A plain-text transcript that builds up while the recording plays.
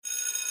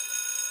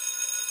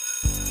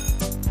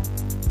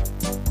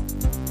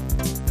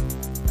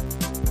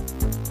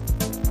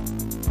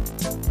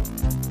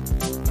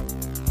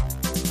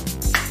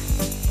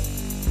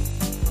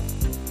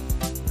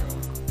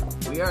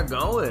are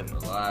going. We're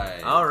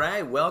live. All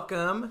right,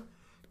 welcome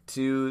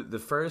to the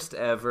first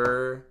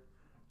ever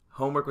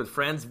Homework with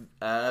Friends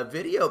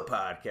video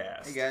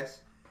podcast. Hey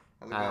guys,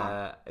 how's it going?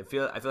 I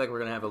feel like we're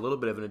gonna have a little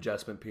bit of an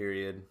adjustment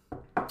period.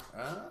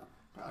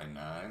 Probably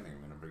not. I don't think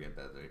I'm gonna forget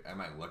that. I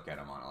might look at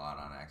them a lot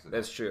on accident.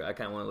 That's true. I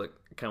kind of want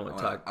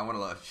to talk. I want to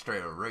look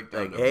straight right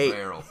down Like, the hey.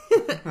 barrel.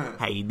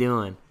 How you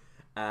doing?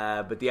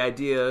 But the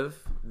idea of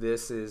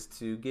this is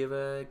to give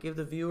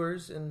the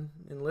viewers and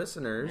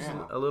listeners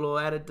a little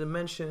added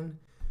dimension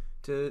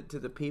to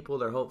the people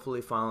they're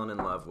hopefully falling in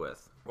love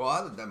with. Well,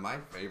 other than my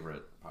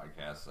favorite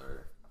podcasts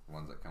are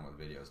ones that come with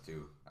videos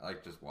too. I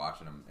like just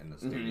watching them in the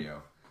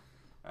studio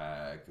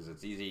because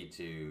it's easy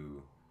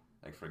to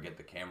like forget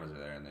the cameras are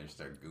there and they just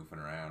start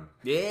goofing around.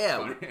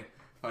 Yeah, It's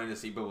funny to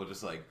see people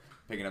just like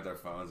picking up their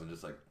phones and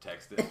just like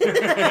texting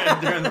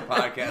during the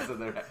podcast that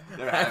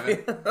they're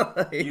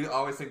having. You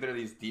always think they're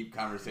these deep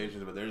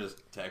conversations, but they're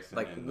just texting.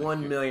 Like and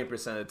 1,000,000%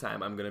 of the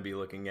time, I'm going to be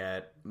looking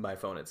at my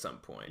phone at some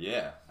point.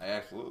 Yeah, I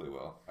absolutely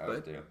will. I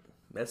would do.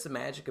 That's the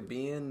magic of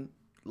being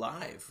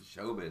live.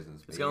 Show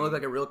business. It's going to look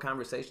like a real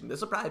conversation.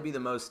 This will probably be the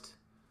most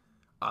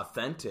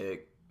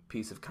authentic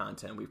piece of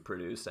content we've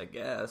produced, I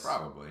guess.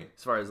 Probably.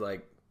 As far as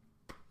like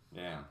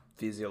Yeah.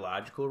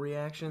 physiological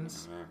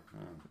reactions.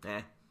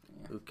 Yeah.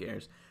 Who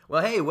cares?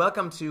 Well, hey,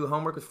 welcome to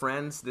Homework with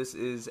Friends. This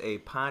is a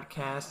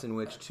podcast in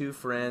which two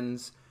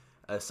friends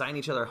assign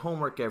each other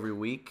homework every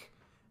week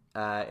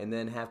and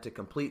then have to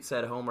complete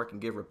said homework and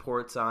give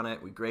reports on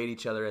it. We grade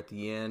each other at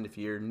the end. If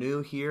you're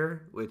new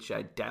here, which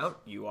I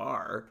doubt you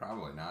are.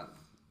 Probably not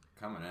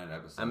coming in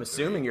episode I'm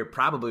assuming 3. you're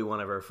probably one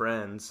of our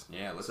friends.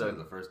 Yeah, listen to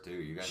the first two.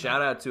 You guys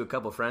Shout out to a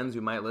couple friends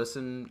who might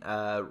listen.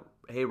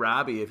 Hey,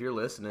 Robbie, if you're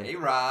listening. Hey,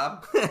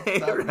 Rob. Hey,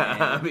 What's up, man?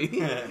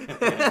 Robbie.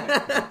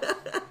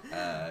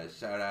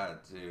 Shout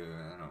out to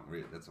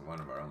that's one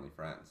of our only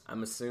friends.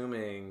 I'm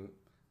assuming.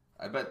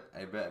 I bet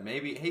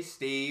maybe. Hey,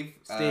 Steve.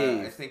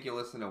 Steve. I think you'll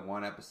listen to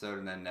one episode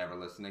and then never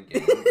listen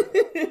again.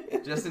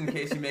 Just in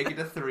case you make it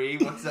to 3.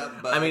 What's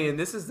up, bud? I mean, and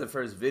this is the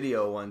first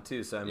video one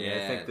too, so I mean, I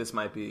Yeah. think this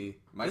might be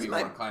more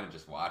inclined to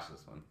just watch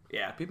this one.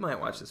 Yeah, people might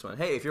watch this one.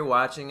 Hey, if you're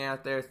watching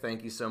out there,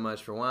 thank you so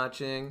much for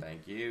watching.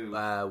 Thank you.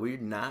 We're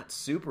not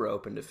super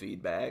open to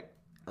feedback.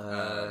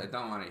 I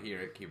don't want to hear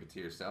it. Keep it to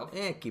yourself.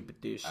 Keep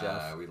it to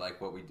yourself. We like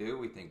what we do.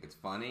 We think it's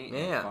funny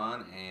Yeah. and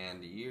fun,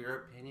 and your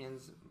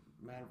opinions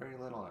matter very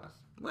little to us.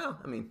 Well,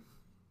 I mean,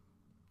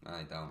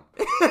 I don't.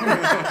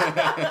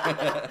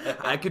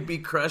 I could be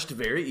crushed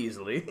very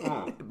easily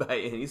by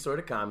any sort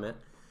of comment.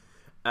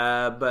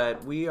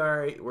 But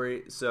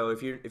so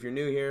if you're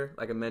new here,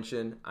 like I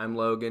mentioned, I'm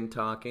Logan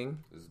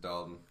talking. This is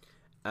Dalton.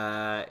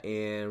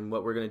 And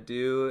what we're gonna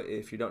do,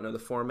 if you don't know the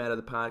format of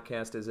the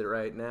podcast, is it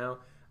right now?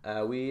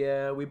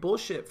 We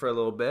bullshit for a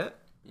little bit.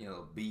 You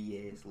know,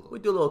 BS. We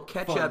do a little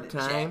catch up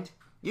time. Chat.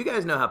 You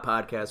guys know how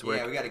podcasts work.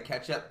 Yeah, we got to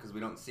catch up because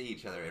we don't see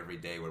each other every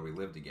day where we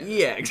live together.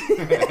 Yeah.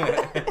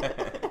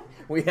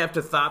 We have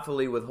to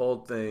thoughtfully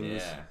withhold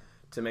things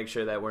to make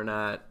sure that we're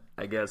not,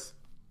 I guess,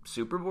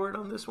 super bored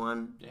on this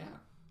one. Yeah.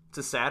 It's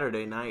a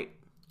Saturday night.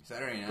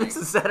 Saturday night. It's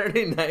a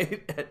Saturday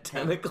night at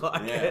 10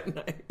 o'clock at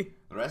night.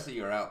 The rest of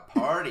you are out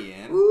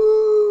partying.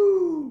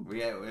 Woo! We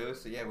had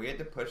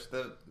to push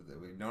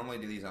we normally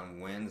do these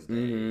on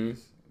Wednesdays. Mm-hmm.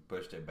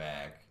 Pushed it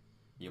back.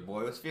 Your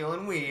boy was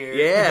feeling weird.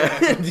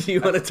 Yeah. Do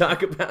you want to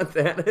talk about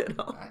that at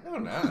all? I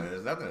don't know.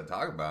 There's nothing to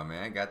talk about,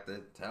 man. I got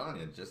telling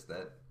you, just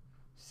that.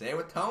 Say it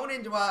with Tony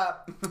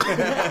Drop.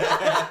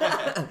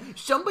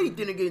 Somebody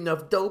didn't get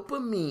enough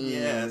dopamine.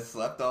 Yeah,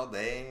 slept all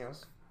day. I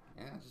was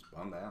just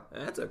bummed out.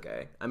 That's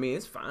okay. I mean,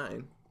 it's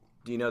fine.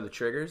 Do you know the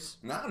triggers?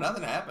 No,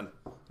 nothing happened.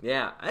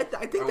 Yeah, I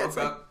think I that's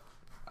woke up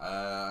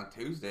on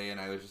Tuesday and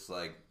I was just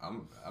like,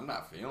 I'm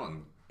not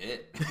feeling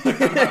it.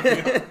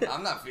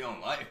 I'm not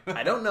feeling life.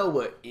 I don't know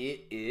what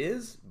it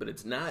is, but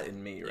it's not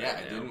in me right now.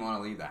 I didn't want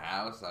to leave the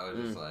house. I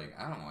was just like,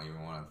 I don't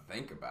even want to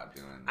think about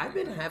doing it. I've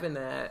been having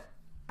that.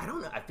 I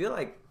don't know. I feel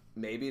like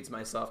maybe it's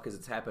myself because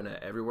it's happened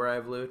everywhere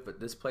I've lived, but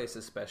this place,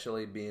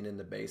 especially being in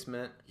the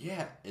basement.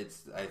 Yeah,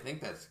 I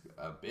think that's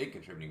a big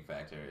contributing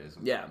factor.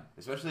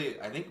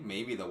 Especially I think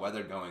maybe the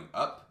weather going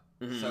up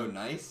so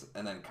nice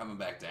and then coming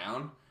back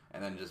down.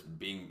 And then just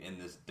being in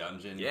this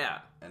dungeon. Yeah.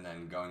 And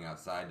then going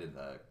outside to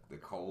the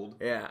cold.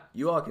 Yeah.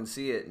 You all can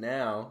see it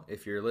now.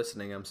 If you're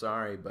listening, I'm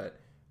sorry. But,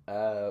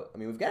 I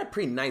mean, we've got a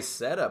pretty nice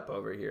setup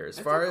over here. As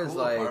far as,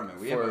 like, apartment.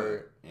 We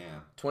for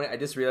have 20... I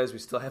just realized we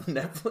still have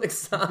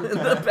Netflix on in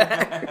the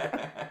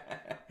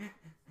back.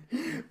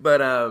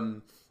 But,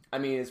 I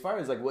mean, as far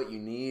as, like, what you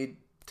need,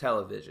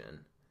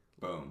 television.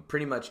 Boom.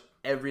 Pretty much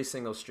every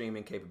single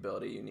streaming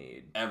capability you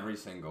need. Every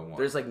single one.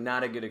 There's like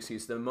not a good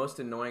excuse. The most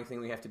annoying thing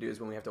we have to do is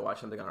when we have to watch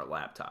something on our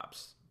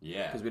laptops.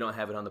 Yeah. Because we don't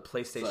have it on the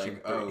PlayStation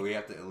It's like, 3. we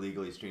have to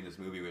illegally stream this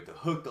movie. We have to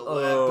hook the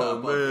laptop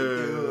up and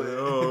do it.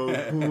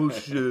 Oh,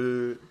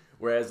 bullshit.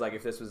 Whereas, like,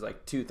 if this was,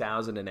 like,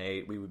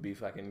 2008, we would be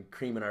fucking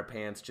creaming our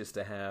pants just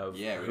to have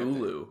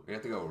Hulu. We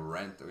have to go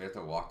rent. We have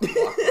to walk the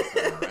block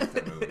and rent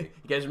the movie.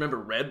 You guys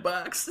remember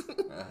Redbox?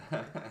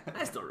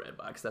 I still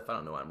Redbox stuff. I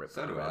don't know why I'm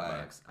ripping on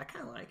Redbox. I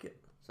kind of like it.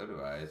 So do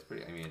I. It's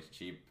pretty. I mean, it's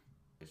cheap.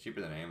 It's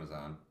cheaper than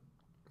Amazon.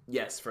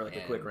 Yes, for like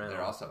a quick rental.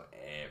 They're also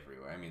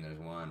everywhere. I mean, there's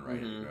one right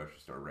at the grocery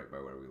store right by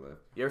where we live.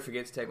 You ever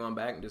forget to take one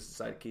back and just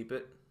decide to keep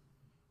it?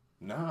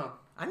 No.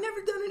 I've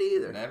never done it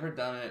either. Never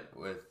done it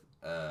with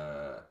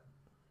the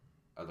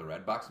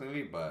Redbox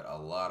movie, but a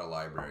lot of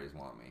libraries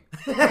want me.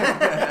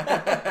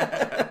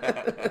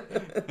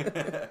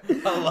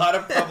 A lot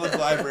of public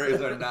libraries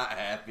are not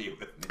happy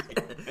with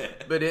me.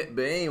 But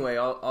anyway,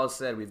 all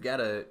said, we've got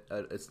a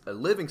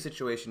living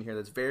situation here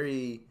that's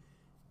very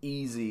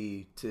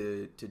easy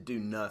to do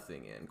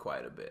nothing in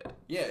quite a bit.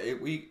 Yeah,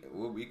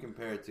 what we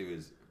compare it to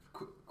is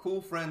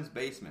cool friend's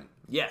basement.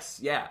 Yes,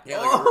 yeah.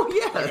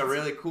 Like like a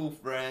really cool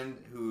friend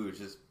who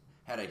just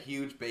had a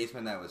huge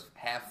basement that was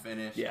half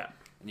finished. Yeah.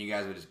 And you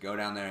guys would just go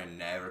down there and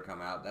never come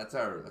out. That's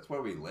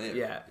where we live.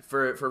 Yeah.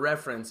 For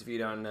reference, if you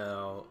don't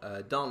know,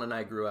 Dalton and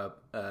I grew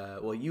up.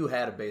 Well, you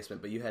had a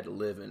basement, but you had to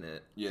live in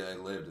it. Yeah, I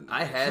lived in.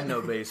 I had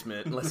no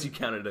basement unless you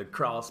counted a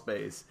crawl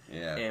space.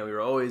 Yeah. And we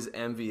were always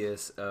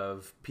envious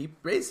of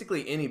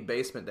basically any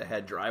basement that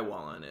had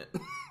drywall in it.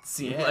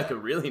 Seemed like a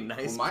really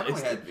nice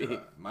place to be.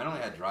 Mine only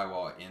had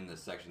drywall in the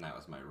section that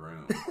was my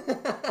room.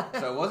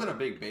 So it wasn't a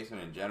big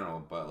basement in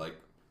general, but like.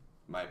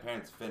 My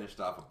parents finished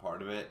off a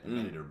part of it and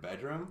made it a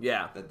bedroom.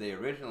 Yeah. That they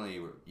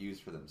originally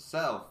used for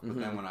themselves, but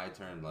then when I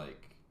turned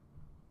like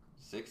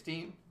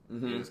 16,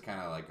 it was kind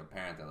of like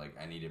apparent that like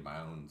I needed my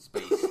own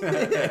space.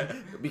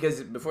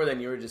 Because before then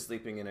you were just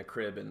sleeping in a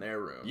crib in their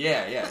room.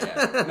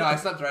 Yeah. No, I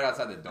slept right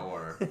outside the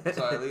door,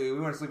 so we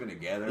weren't sleeping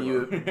together.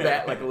 You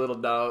bat like a little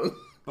dog.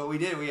 But we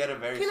did. We had a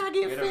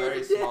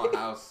very small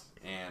house.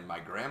 And my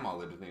grandma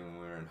lived with me when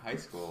we were in high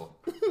school.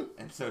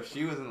 And so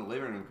she was in the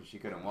living room because she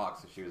couldn't walk,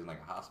 so she was in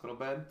like a hospital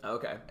bed.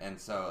 Okay. And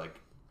so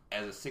like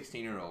as a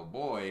 16-year-old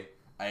boy,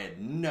 I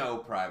had no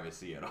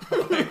privacy at all.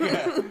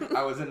 Like,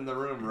 I was in the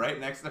room right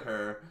next to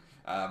her.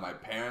 My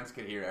parents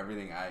could hear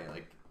everything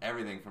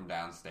everything from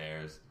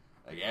downstairs.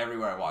 Like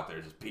everywhere I walked, there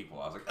were just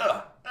people. I was like,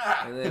 ugh.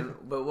 Ah. And then,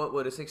 but what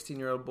would a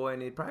 16-year-old boy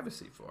need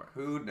privacy for?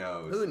 Who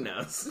knows? Who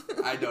knows?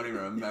 I don't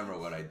even remember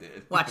what I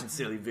did. Watching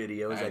silly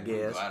videos, I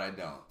guess. I'm glad I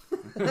don't.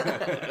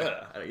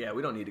 Yeah,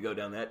 we don't need to go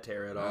down that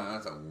tear at all.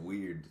 That's a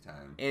weird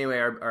time. Anyway,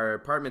 our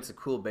apartment's a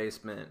cool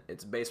basement.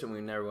 It's a basement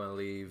we never want to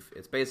leave.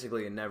 It's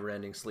basically a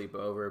never-ending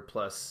sleepover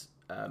plus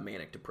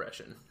manic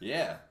depression.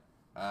 Yeah.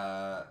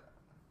 I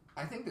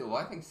think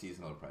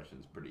seasonal depression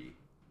is pretty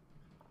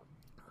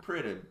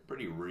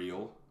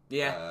real.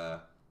 Yeah.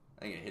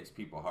 I think it hits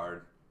people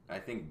hard. I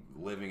think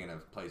living in a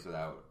place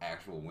without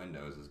actual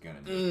windows is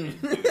going to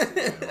induce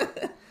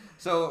it.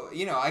 So,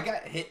 I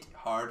got hit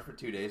hard for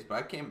 2 days, but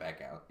I came back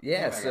out.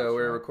 Yeah, so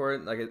we're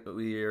recording,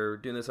 we're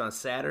doing this on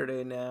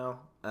Saturday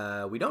now.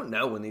 We don't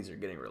know when these are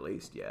getting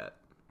released yet.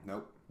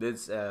 Nope.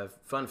 This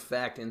fun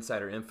fact,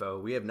 insider info,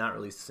 we have not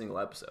released a single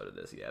episode of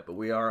this yet, but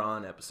we are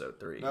on episode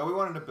 3. No, we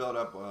wanted to build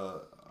up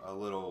a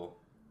little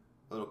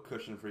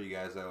cushion for you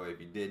guys. That way, if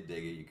you did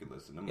dig it, you could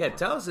listen to more. Yeah,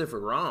 tell us if we're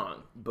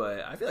wrong,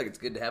 but I feel like it's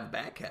good to have a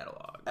back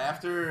catalog.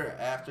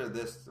 After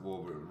this,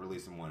 we'll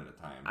release them one at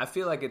a time. I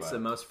feel like it's the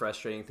most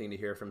frustrating thing to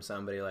hear from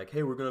somebody like,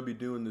 hey, we're going to be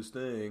doing this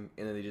thing,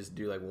 and then they just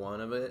do like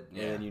one of it,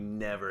 and then you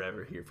never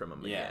ever hear from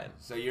them again.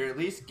 So you're at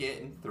least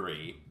getting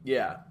 3.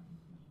 Yeah.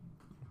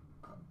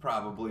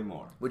 Probably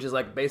more. Which is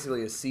like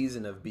basically a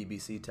season of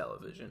BBC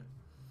television.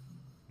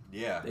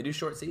 Yeah. They do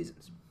short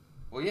seasons.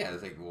 Well, yeah,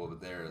 it's like,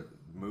 but they're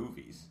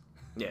movies.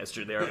 Yeah, it's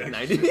true. They are like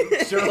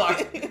 90.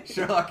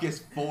 Sherlock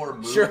is 4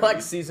 movies.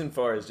 Sherlock season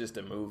 4 is just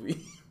a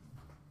movie.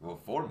 Well,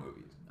 4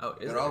 movies. Oh,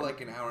 they're all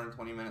like an hour and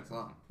 20 minutes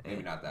long.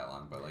 Maybe not that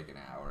long, but like an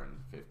hour and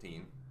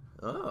 15.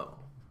 Oh.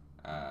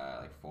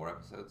 Like 4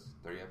 episodes,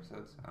 3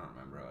 episodes. I don't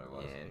remember what it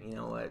was. Yeah, you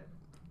know what?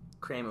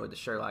 Cram it with the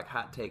Sherlock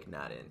hot take.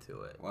 Not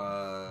into it.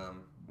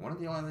 One of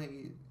the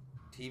only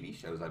TV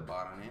shows I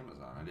bought on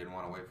Amazon. I didn't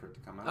want to wait for it to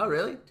come out. Oh,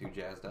 really? Too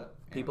jazzed up.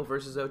 Yeah. People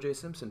versus O.J.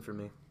 Simpson for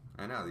me.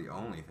 I know, the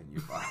only thing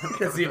you bought.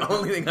 That's the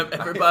only thing I've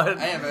ever bought.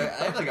 I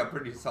have like a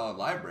pretty solid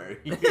library.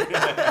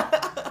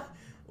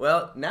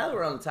 Well, now that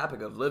we're on the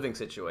topic of living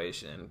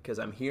situation, because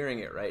I'm hearing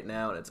it right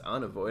now and it's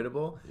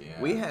unavoidable,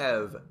 we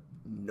have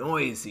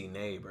noisy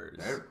neighbors.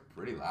 They're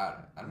pretty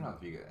loud. I don't know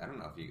if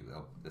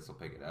this will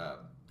pick it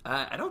up.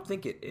 I don't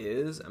think it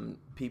is. I'm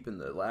peeping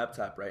the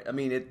laptop right. I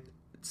mean,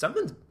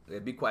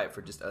 be quiet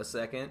for just a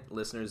second,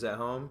 listeners at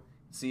home.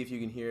 See if you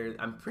can hear.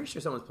 I'm pretty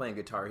sure someone's playing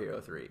Guitar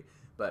Hero 3,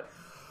 but.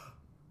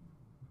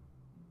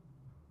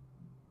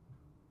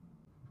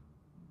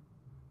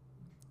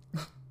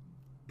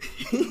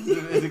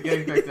 Is it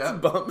getting picked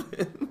up?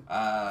 Bumping.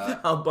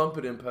 I'll bump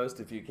it in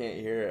post if you can't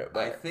hear it.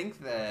 But I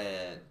think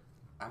that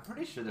I'm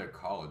pretty sure they're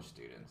college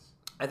students.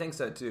 I think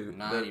so too.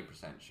 90%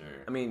 sure.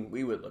 I mean,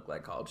 we would look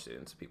like college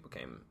students if people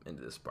came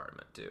into this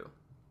apartment too.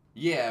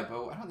 Yeah,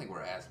 but I don't think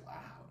we're as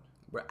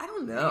loud. I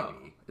don't know.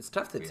 Maybe. It's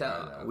tough to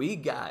tell. We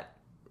got,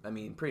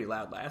 pretty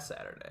loud last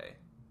Saturday.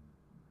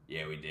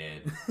 Yeah, we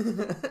did.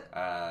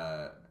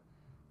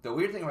 The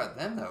weird thing about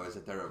them though is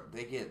that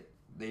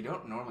they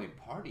don't normally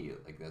party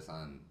like this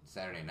on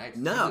Saturday nights.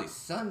 It's usually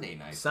Sunday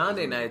nights.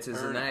 Sunday nights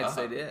is the nights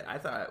they did. I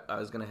thought I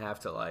was gonna have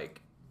to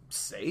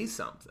say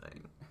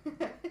something.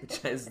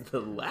 which is the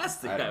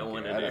last thing I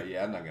want to do.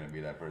 Yeah, I'm not going to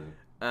be that person.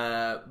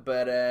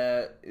 But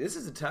this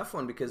is a tough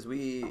one because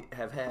we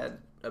have had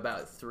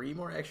about 3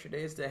 more extra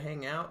days to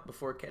hang out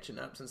before catching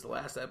up since the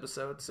last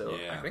episode. So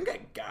Yeah. I think I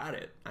got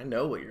it. I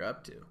know what you're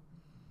up to.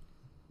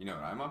 You know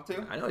what I'm up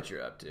to? I know what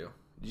you're up to.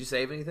 Did you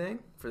save anything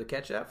for the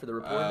catch up for the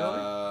report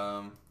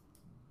building?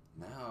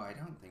 No, I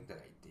don't think that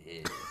I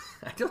did.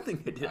 I don't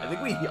think I did. I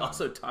think we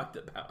also talked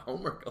about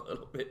homework a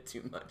little bit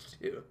too much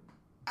too.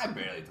 I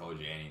barely told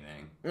you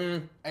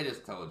anything. I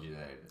just told you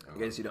that. I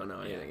guess you don't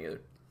know anything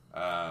either.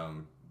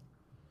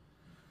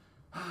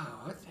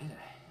 What did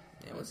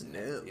I? Yeah, what's did I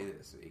new? do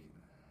this week?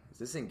 Is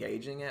this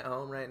engaging at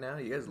home right now?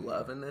 You guys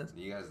loving this?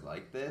 Do you guys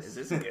like this? Is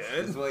this good?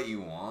 Is this what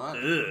you want?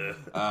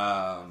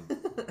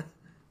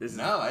 This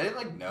No, I did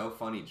like no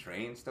funny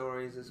train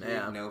stories this week.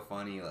 Yeah. No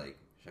funny like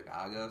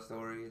Chicago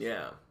stories.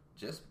 Yeah.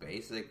 Just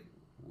basic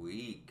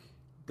week.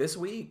 This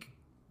week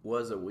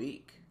was a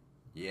week.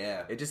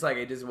 Yeah. It just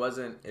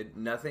wasn't.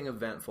 Nothing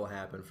eventful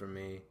happened for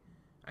me.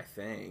 I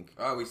think.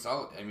 Oh, we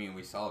saw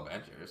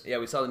Avengers. Yeah,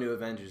 we saw the new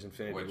Avengers: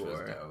 Infinity Which was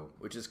War, dope.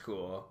 which is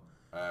cool.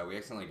 We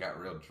accidentally got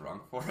real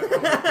drunk for it. We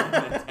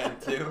didn't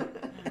intend to,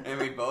 and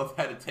we both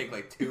had to take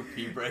like 2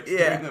 pee breaks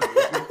during the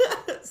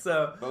movie.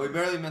 So, But we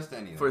barely missed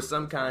anything. for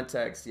some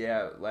context,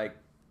 yeah, like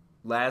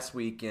last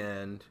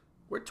weekend,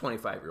 we're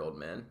 25-year-old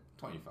men.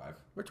 25.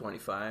 We're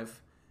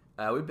 25.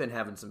 We've been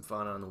having some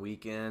fun on the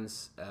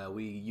weekends.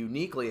 We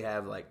uniquely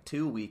have like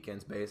 2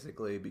 weekends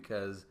basically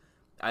because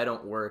I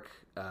don't work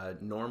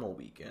normal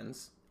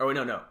weekends. Oh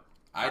no.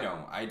 I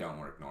don't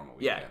work normal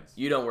Yeah, weekends.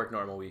 you don't work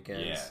normal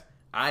weekends. Yeah.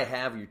 I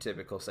have your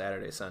typical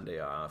Saturday,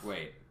 Sunday off.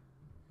 Wait,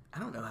 I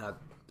don't know how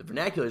the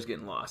vernacular's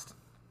getting lost.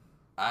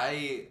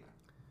 I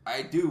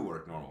do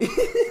work normal.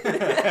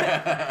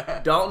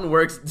 Dalton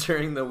works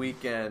during the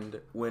weekend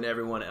when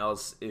everyone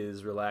else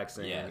is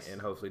relaxing Yes.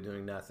 and hopefully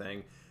doing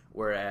nothing.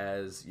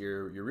 Whereas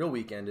your real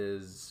weekend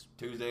is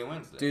Tuesday,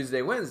 Wednesday.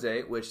 Tuesday,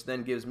 Wednesday, which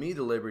then gives me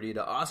the liberty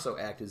to also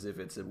act as if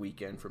it's a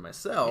weekend for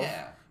myself.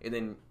 Yeah. And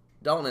then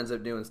Dalton ends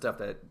up doing stuff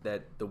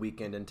that the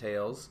weekend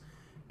entails.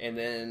 And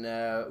then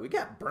we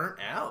got burnt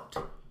out.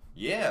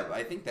 Yeah,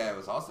 I think that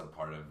was also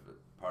part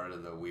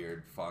of the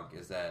weird funk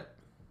is that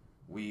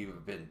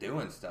we've been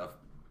doing stuff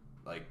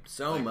like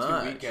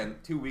much.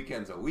 2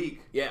 weekends a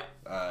week. Yeah.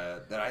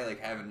 That I like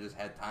haven't just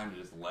had time to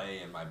just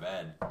lay in my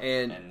bed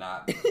And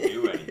not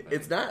do anything.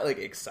 it's not like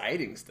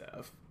exciting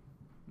stuff.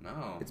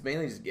 No. It's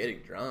mainly just getting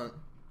drunk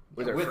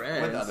with Yeah, our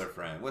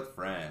friends. with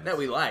friends That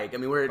we like. I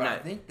mean, we're But not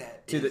I think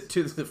that to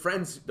the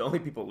friends, the only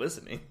people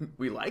listening.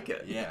 We like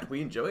it. Yeah.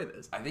 We enjoy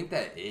this. I think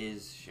that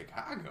is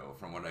Chicago,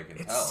 from what I can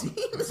It tell.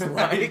 seems I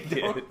like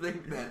don't it.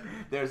 think that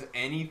there's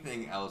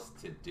anything else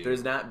to do.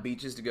 There's not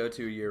beaches to go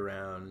to year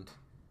round.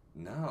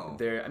 No.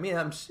 There. I mean,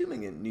 I'm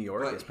assuming in New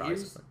York But it's probably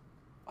here's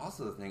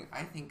also the thing.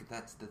 I think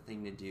that's the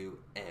thing to do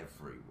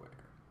everywhere.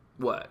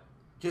 what?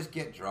 Just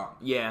get drunk.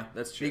 Yeah,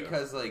 that's true.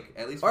 Because, like,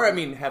 at least... or I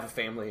mean, have a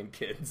family and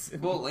kids.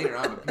 well, later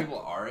on, but people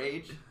our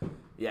age,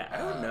 yeah, I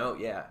don't know.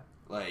 Yeah,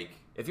 like...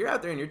 if you're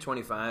out there and you're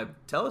 25,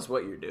 tell us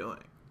what you're doing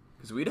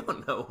because we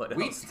don't know what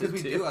else to Because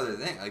we do other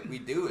things. Like, we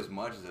do as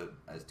much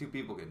as 2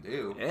 people can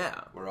do.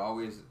 Yeah. We're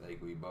always,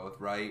 like, we both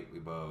write. We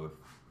both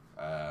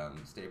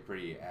stay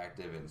pretty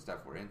active in stuff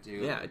we're into.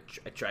 Yeah,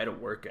 I try to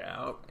work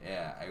out.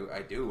 Yeah,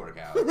 I do work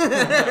out.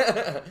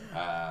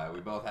 We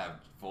both have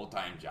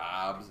full-time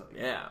jobs. Like,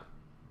 Yeah.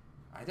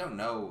 I don't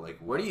know, like,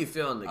 Where do you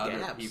feel in the other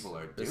gaps people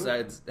are doing.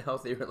 besides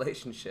healthy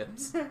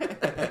relationships?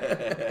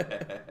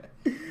 Yeah,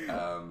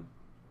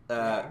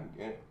 I'm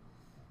good.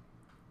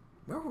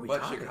 Where were we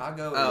But talking?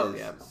 Chicago Oh, is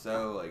yeah.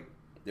 so, like,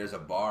 there's a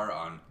bar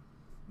on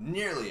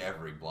nearly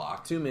every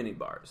block. Too many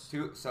bars.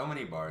 So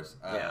many bars.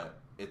 Yeah.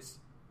 It's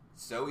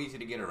so easy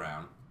to get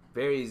around.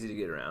 Very easy to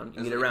get around. You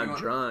can If get you around want-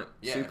 drunk.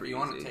 Yeah, super if you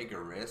easy. want to take a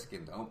risk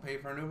and don't pay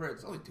for an Uber,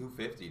 it's only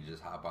 $2.50 to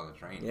just hop on the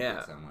train and Yeah.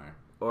 get somewhere.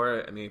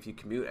 Or, I mean, if you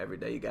commute every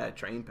day, you got a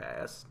train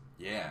pass.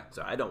 Yeah.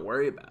 So I don't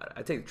worry about it.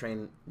 I take the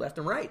train left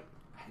and right.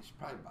 I should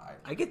probably buy it.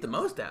 I get the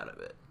most out of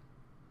it.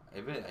 I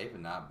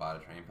even not bought a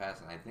train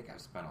pass, and I think I've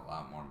spent a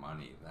lot more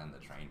money than the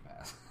train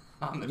pass.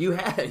 On the You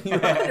train. had, you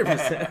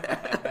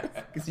 100%.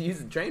 Because you use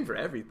the train for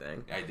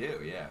everything. I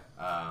do, yeah.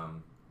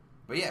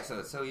 But yeah, so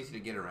it's so easy to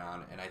get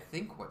around, and I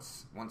think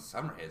once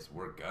summer hits,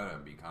 we're gonna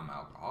become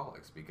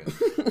alcoholics because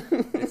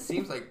it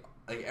seems like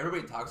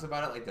everybody talks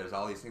about it like there's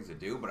all these things to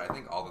do, but I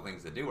think all the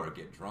things to do are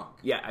get drunk.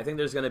 Yeah, I think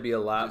there's going to be a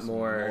lot Just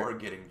more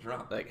getting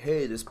drunk. like,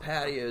 hey, this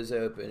patio's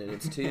open and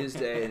it's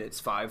Tuesday and it's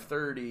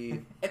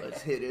 5:30.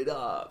 Let's hit it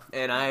up.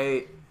 And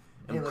I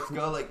Hey, let's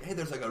go. Like, hey,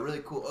 there's like a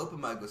really cool open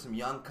mic with some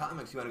young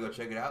comics. You want to go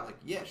check it out? Like,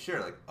 yeah, sure.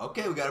 Like,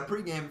 okay, we got a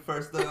pregame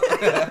first though.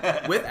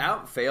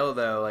 without fail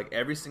though, like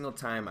every single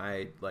time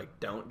I like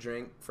don't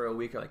drink for a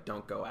week or like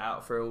don't go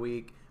out for a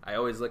week, I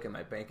always look at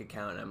my bank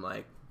account and I'm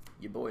like,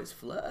 your boy's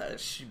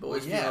flush. Your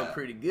boy's feeling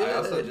pretty good. I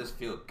also just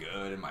feel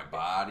good in my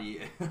body.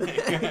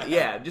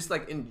 Yeah, just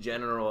like in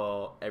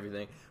general,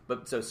 everything.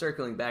 But so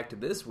circling back to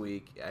this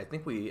week, I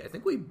think we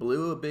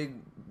blew a big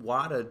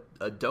wad of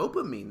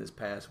dopamine this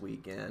past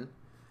weekend.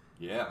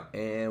 Yeah.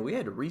 And we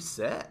had to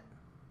reset.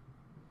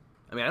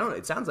 I mean, I don't.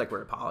 It sounds like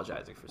we're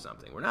apologizing for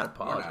something. We're not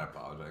apologizing. We're not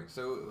apologizing.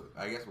 So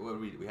I guess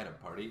we had a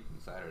party on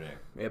Saturday.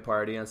 We had a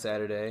party on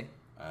Saturday.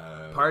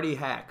 Party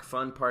hack,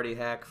 fun party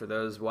hack for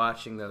those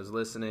watching, those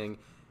listening.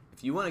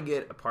 If you want to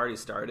get a party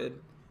started,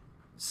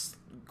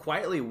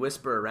 quietly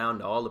whisper around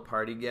to all the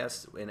party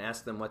guests and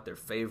ask them what their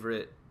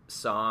favorite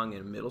song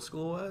in middle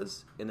school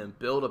was, and then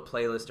build a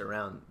playlist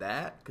around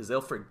that, because they'll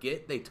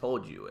forget they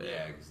told you it.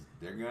 Yeah, because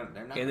they're not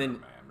going to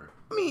remember.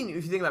 I mean,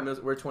 if you think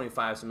about we're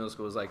 25, so middle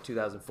school was like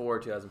 2004,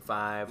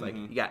 2005. Like,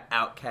 you got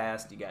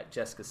Outkast, you got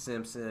Jessica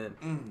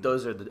Simpson.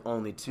 Those are the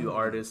only two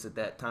artists at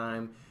that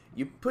time.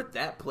 You put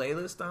that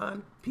playlist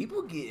on,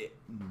 people get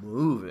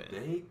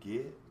moving.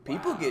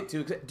 People get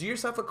too excited. Do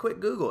yourself a quick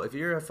Google. If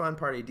you're a fun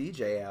party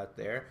DJ out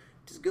there,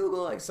 just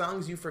Google like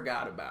songs you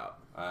forgot about.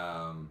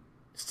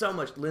 So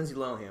much Lindsay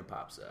Lohan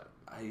pops up.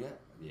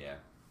 Yeah.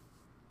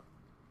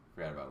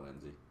 Forgot about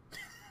Lindsay.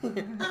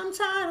 I'm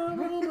tired of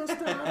rumors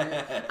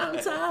talking. I'm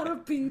tired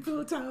of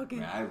people talking.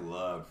 Man, I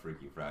loved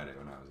Freaky Friday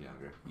when I was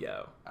younger.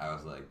 Yo. I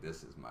was like,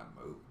 this is my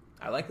move.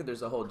 I like that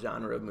there's a whole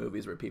genre of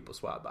movies where people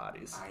swap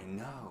bodies. I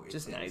know. It's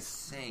just nice.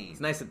 Insane. It's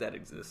nice that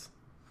exists.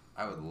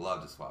 I would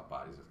love to swap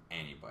bodies with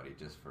anybody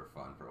just for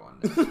fun for one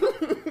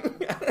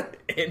day.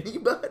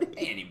 Anybody?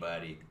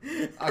 Anybody.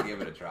 I'll give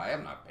it a try.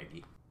 I'm not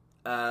picky.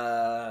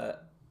 Yeah,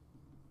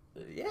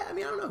 I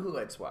mean, I don't know who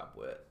I'd swap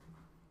with.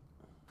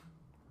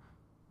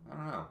 I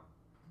don't know.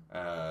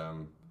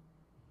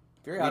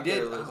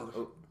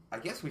 I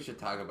guess we should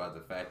talk about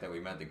the fact that we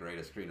met the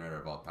greatest screenwriter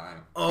of all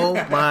time. Oh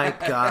my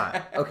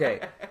god.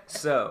 Okay,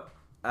 so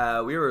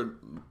we were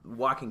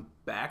walking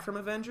back from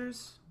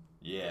Avengers.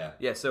 Yeah.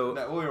 Yeah, so...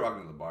 No, we were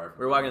walking to the bar.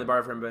 We were walking to the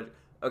bar from Avengers.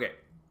 Okay,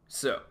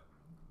 so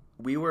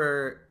we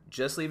were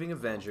just leaving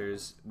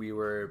Avengers. We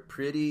were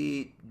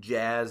pretty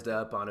jazzed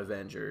up on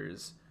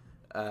Avengers.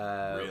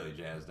 Really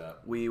jazzed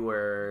up. We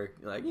were,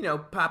 like,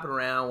 popping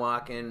around,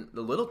 walking.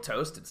 A little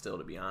toasted still,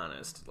 to be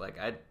honest. Like,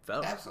 I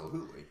felt...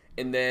 Absolutely.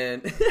 And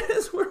then,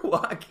 as we're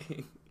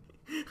walking,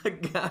 a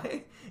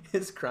guy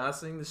is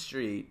crossing the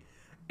street,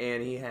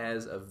 and he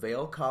has a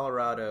Vail,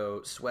 Colorado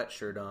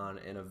sweatshirt on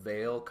and a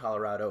Vail,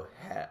 Colorado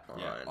hat on.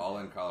 Yeah, all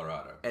in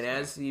Colorado. And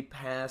as he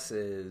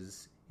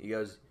passes, he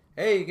goes,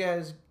 "Hey, you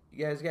guys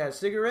got a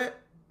cigarette?"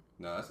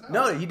 No, that's not...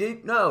 No, he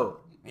didn't.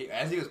 No.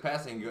 As he was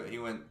passing, he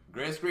went,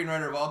 greatest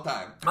screenwriter of all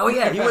time. Oh,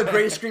 yeah, he went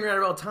greatest screenwriter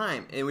of all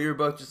time. And we were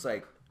both just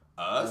like,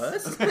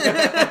 Us?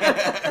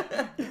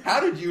 How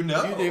did you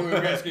know? You think we were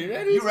greatest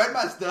screenwriters? You read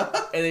my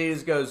stuff? And then he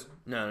just goes,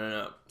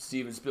 No.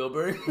 Steven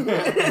Spielberg?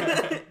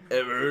 Ever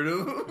heard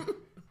of him?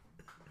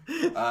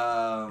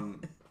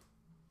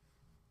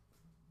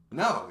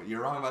 No,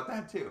 you're wrong about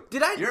that, too.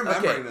 Did I? You're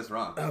remembering this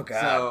wrong. Oh, God.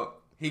 So,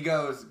 he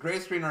goes,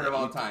 greatest screenwriter of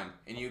all time.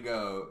 And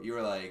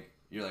you're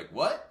like,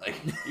 what? Like,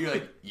 you're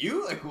like,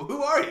 you? Like,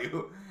 who are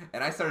you?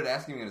 And I started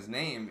asking him his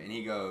name, and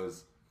he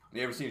goes,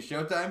 you ever seen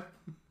Showtime?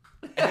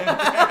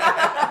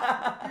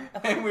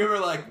 And we were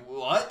like,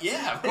 what?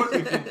 Yeah, of course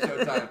we've seen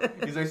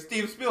Showtime. He's like,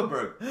 Steve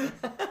Spielberg.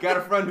 Got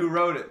a friend who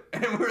wrote it.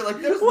 And we were like,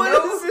 there's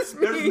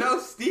no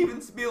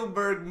Steven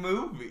Spielberg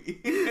movie.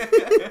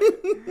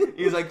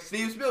 He's like,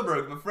 Steve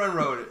Spielberg, my friend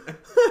wrote it.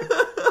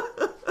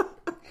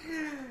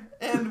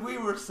 And we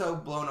were so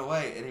blown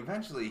away. And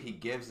eventually he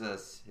gives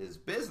us his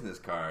business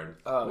card,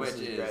 which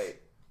is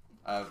great.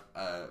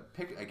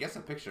 I guess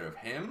a picture of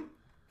him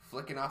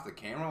flicking off the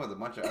camera with a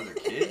bunch of other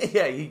kids.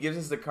 Yeah, he gives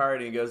us the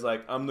card and he goes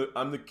like, I'm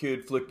the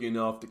kid flicking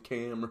off the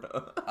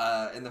camera.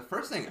 And the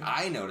first thing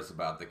I notice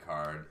about the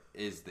card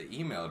is the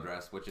email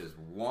address, which is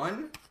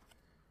 1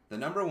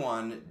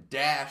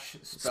 dash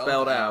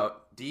spelled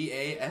out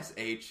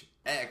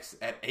DASHX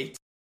at 8.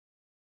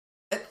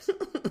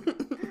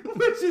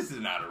 Which is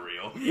not a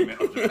real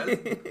email address.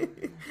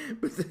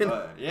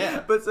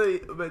 But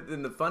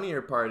then the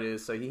funnier part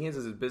is, so he hands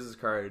us his business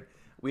card.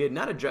 We had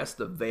not addressed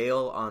the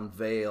Vail on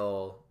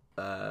Vail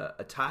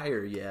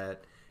attire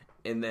yet,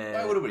 and then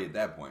why would we at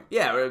that point?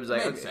 Yeah, it was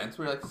like made sense.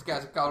 We were like, this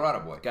guy's a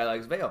Colorado boy. Guy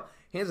likes Vail.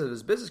 Hands us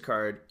his business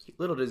card.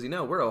 Little does he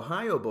know, we're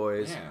Ohio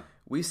boys. Yeah.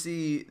 We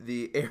see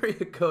the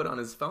area code on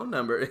his phone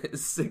number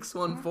is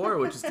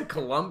 614, which is the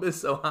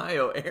Columbus,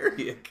 Ohio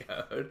area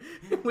code.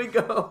 And we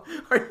go,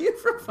 are you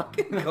from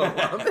fucking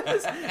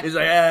Columbus? He's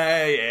like,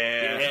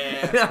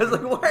 yeah. And I was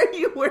like, why are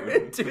you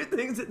wearing two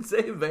things that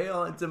say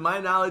Vail? And to my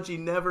knowledge, he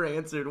never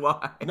answered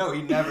why. No,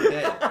 he never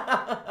did.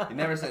 He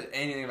never said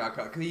anything about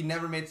color, because he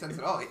never made sense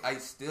at all.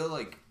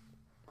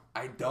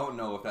 I don't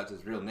know if that's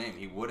his real name.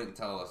 He wouldn't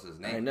tell us his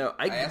name. I know.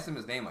 I asked him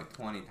his name like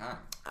 20 times.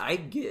 I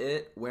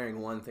get wearing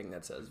one thing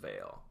that says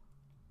Vail.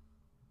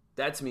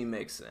 That to me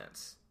makes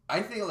sense.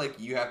 I feel like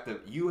you had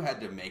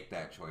to make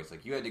that choice.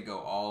 Like, you had to go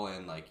all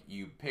in. Like,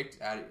 you picked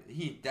out.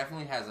 He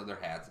definitely has other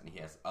hats and he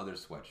has other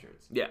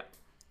sweatshirts. Yeah,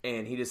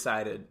 and he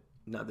decided,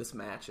 no, this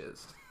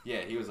matches.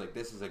 Yeah, he was like,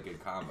 this is a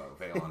good combo,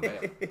 Vail on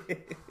Vail.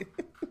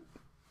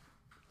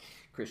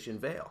 Christian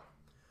Vail.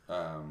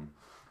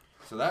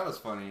 So that was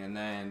funny, and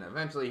then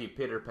eventually he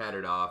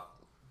pitter-pattered off,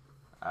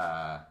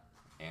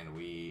 and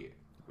we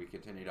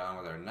continued on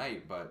with our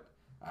night, but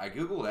I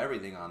googled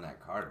everything on that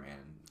card, man.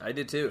 I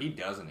did too. He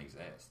doesn't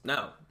exist.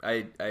 No,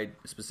 I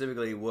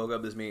specifically woke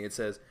up this meeting. It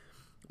says,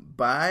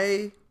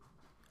 "Buy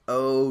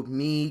O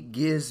Me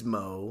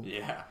Gizmo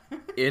Yeah.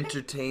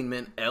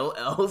 Entertainment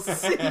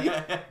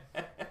LLC."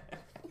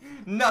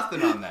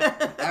 Nothing on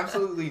that.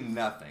 Absolutely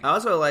nothing. I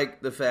also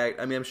like the fact.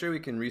 I mean, I'm sure we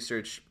can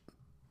research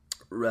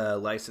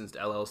licensed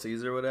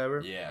LLCs or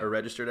whatever, Yeah. or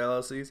registered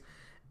LLCs.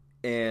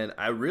 And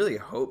I really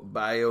hope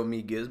Bio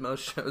Me Gizmo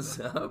shows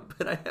up,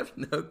 but I have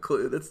no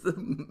clue. That's the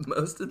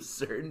most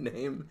absurd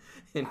name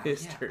in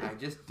history. Yeah, I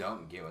just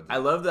don't get what I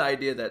love the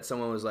idea that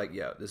someone was like,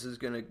 yo, this is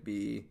going to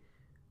be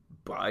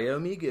Bio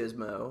Me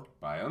Gizmo.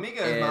 Bio Me And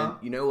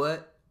Gizmo. you know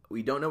what?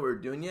 We don't know what we're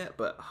doing yet,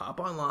 but hop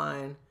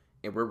online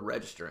and we're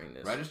registering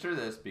this. Register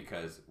this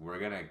because we're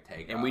going to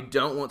take And off. we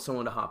don't want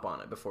someone to hop on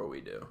it before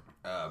we do.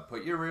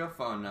 Put your real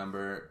phone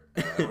number.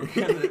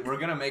 We're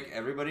gonna make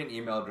everybody an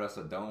email address,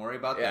 so don't worry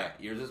about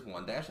that. Yours is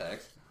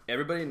 1-X.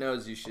 Everybody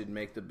knows you should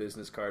make the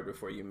business card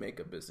before you make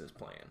a business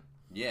plan.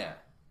 Yeah.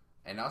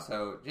 And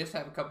also, just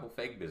have a couple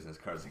fake business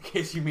cards in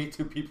case you meet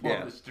two people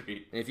on the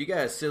street. And if you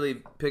got a silly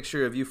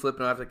picture of you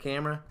flipping off the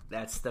camera,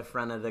 that's the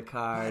front of the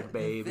card, The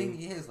baby.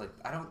 thing is, like,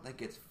 I don't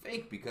think it's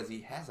fake because he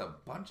had a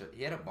bunch of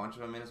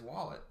them in his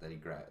wallet that he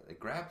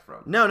grabbed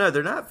from. No,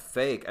 they're not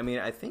fake. I mean,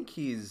 I think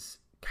he's...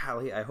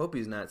 Golly, I hope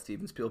he's not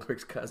Steven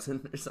Spielberg's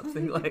cousin or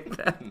something like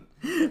that.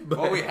 But,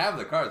 Well, we have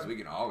the cards. We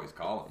can always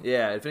call him.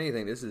 yeah, if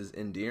anything, this is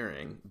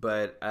endearing.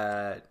 But,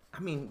 I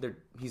mean,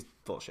 he's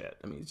full shit.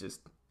 I mean,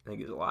 I think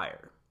he's a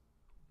liar.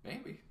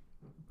 Maybe.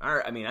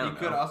 Or, I mean, I don't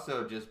He know. could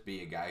also just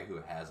be a guy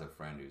who has a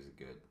friend who's a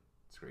good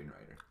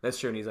screenwriter. That's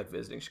true, and he's, like,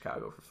 visiting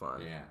Chicago for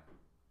fun.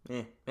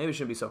 Yeah. Maybe we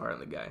shouldn't be so hard on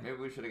the guy. Maybe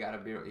we should have got a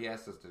beer. He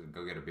asked us to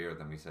go get a beer with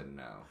him. We said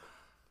no.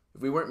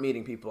 If we weren't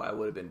meeting people, I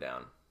would have been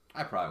down.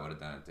 I probably would have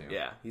done it too.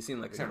 Yeah, he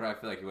seemed like Except for I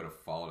feel like he would have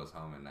followed us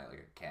home at night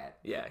like a cat.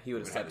 Yeah, he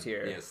would have slept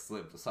here. Yeah,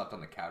 slept on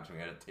the couch and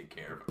we had to take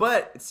care of him.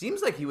 But it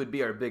seems like he would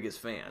be our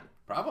biggest fan.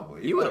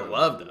 Probably. He would have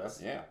loved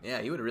us. Yeah.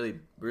 Yeah, he would have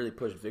really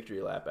pushed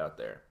Victory Lap out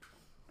there.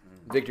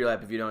 Victory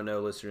Lap, if you don't know,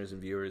 listeners and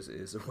viewers,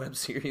 is a web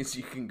series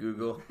you can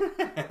Google.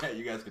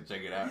 You guys can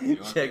check it out. If you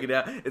want Check to. it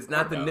out. It's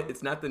not no.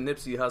 it's not the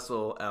Nipsey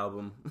Hussle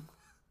album.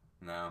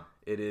 No.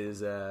 It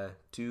is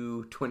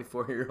two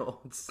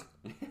 24-year-olds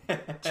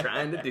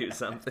trying to do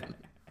something.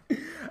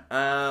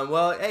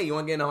 Well, hey, you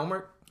want to get into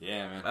homework?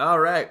 Yeah, man. All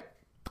right.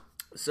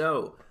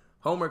 So,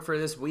 homework for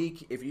this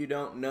week. If you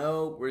don't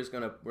know, we're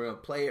gonna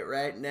play it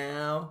right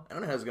now. I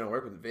don't know how it's gonna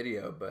work with the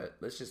video, but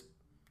let's just.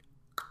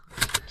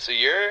 So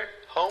your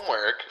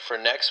homework for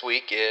next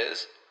week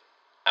is,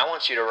 I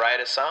want you to write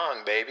a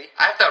song, baby.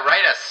 I have to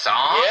write a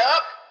song?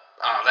 Yep.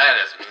 Oh, that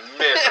is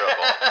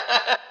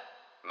miserable.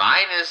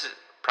 Mine is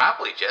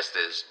probably just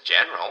as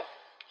general.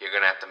 You're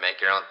going to have to make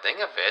your own thing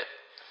of it.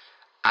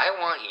 I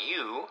want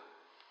you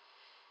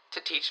to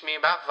teach me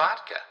about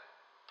vodka.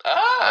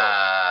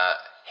 Oh.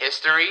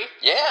 History.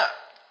 Yeah.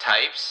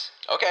 Types.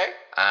 Okay.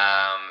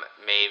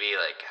 Maybe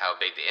like how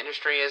big the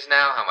industry is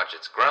now, how much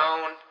it's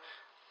grown,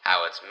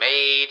 how it's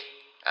made.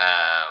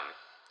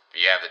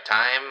 If you have the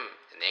time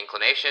and the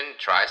inclination,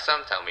 try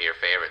some. Tell me your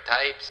favorite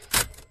types.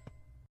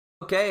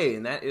 Okay,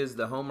 and that is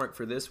the homework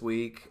for this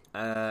week.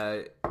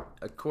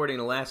 According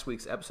to last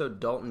week's episode,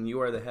 Dalton,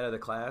 you are the head of the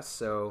class,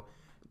 so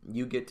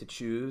you get to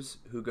choose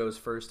who goes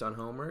first on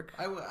homework.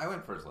 I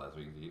went first last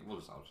week. We'll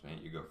just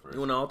alternate. You go first. You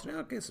want to alternate?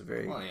 Okay, it's a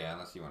very... Well, yeah,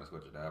 unless you want to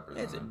switch it up or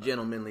It's a something.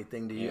 gentlemanly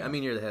thing to you. Yeah. I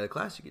mean, you're the head of the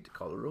class. You get to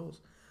call the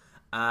rules.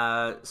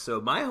 So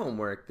my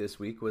homework this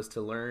week was to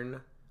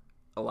learn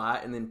a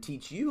lot and then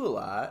teach you a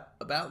lot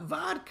about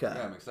vodka.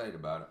 Yeah, I'm excited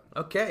about it.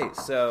 Okay,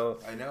 so...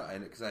 I know,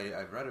 because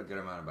I've read a good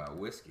amount about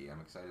whiskey. I'm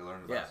excited to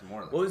learn about Yeah. some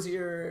more of that. What was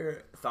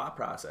your thought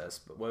process?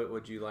 What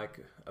would you like?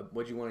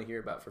 What do you want to hear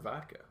about for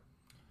vodka?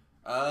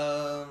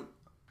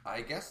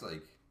 I guess,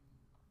 like,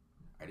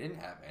 I didn't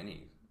have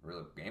any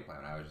real game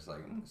plan. I was just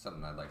like,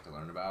 something I'd like to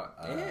learn about.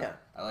 Yeah.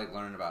 I like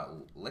learning about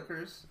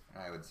liquors.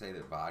 I would say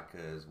that vodka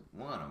is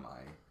one of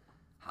my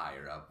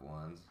higher up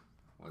ones.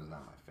 Was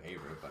not my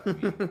favorite, but I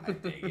mean, I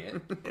dig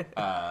it.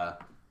 I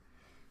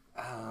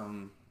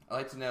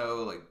like to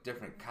know, like,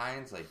 different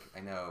kinds. Like, I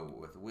know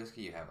with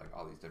whiskey, you have, like,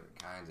 all these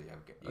different kinds.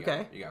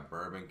 You got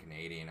bourbon,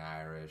 Canadian,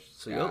 Irish,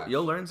 So Scotch.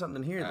 you'll learn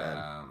something here then.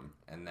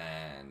 And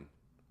then,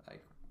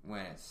 like,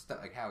 when it's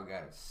like how it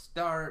got its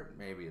start,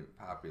 maybe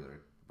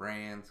popular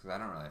brands, because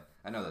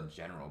I know the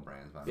general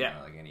brands, but I don't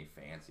know like any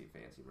fancy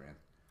brands,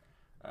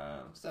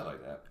 stuff like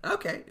that.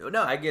 Okay,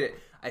 no, I get it.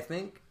 I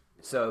think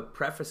so.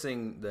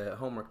 Prefacing the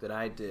homework that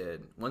I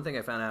did, one thing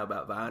I found out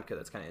about vodka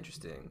that's kind of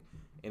interesting,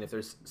 and if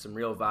there's some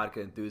real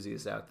vodka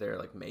enthusiasts out there,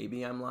 like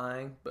maybe I'm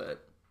lying,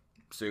 but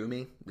sue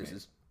me. This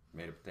is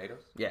Made of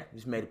potatoes. Yeah,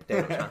 just made of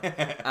potatoes.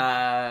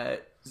 Huh?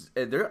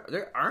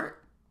 There aren't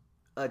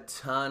a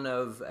ton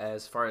of,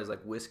 as far as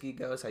like whiskey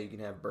goes, how you can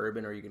have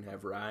bourbon or you can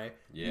have rye.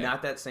 Yeah.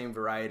 Not that same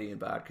variety in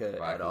vodka at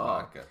Vodka's all.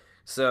 vodka.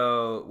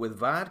 So with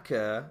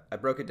vodka, I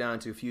broke it down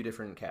to a few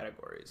different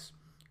categories.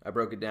 I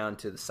broke it down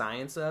to the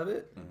science of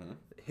it,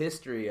 the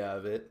history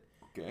of it,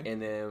 Okay.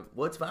 and then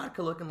what's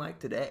vodka looking like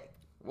today?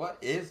 What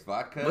is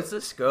vodka? What's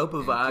the scope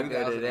of in vodka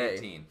today?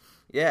 2018?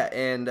 Yeah,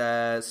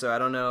 and so I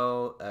don't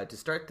know. To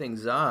start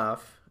things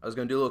off, I was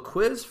going to do a little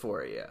quiz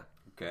for you.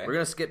 Okay. We're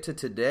going to skip to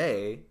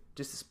today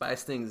just to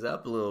spice things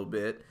up a little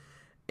bit.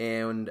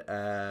 And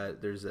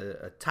there's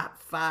a top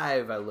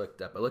 5 I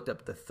looked up. I looked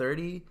up the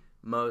 30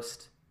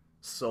 most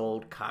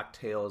sold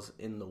cocktails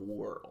in the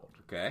world.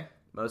 Okay.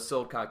 Most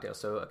sold cocktails.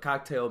 So a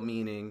cocktail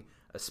meaning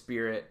a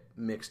spirit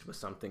mixed with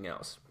something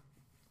else.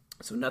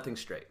 So nothing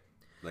straight.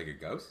 Like a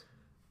ghost?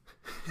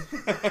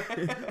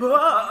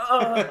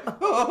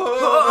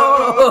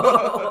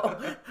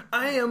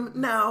 I am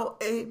now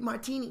a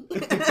martini.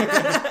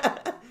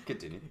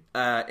 Continue.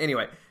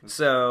 Anyway,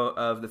 so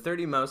of the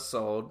 30 most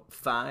sold,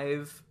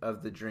 5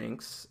 of the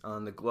drinks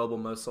on the global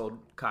most sold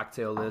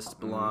cocktail list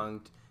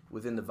belonged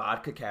within the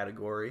vodka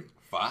category.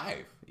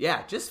 5?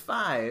 Yeah, just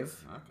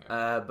 5.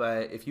 Okay.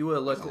 But if you would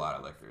have looked That's a lot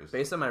of liquors.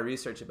 based on my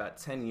research about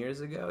 10 years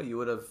ago, you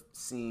would have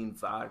seen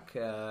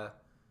vodka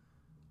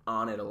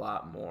on it a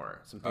lot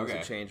more. Some things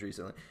have changed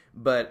recently.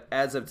 But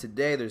as of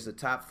today, there's the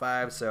top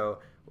 5. So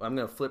I'm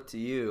going to flip to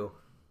you.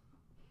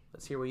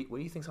 Let's hear what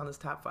do you think's on this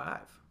top 5?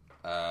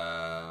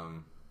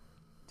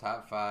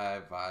 Top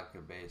 5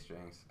 vodka-based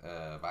drinks.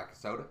 Vodka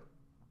soda?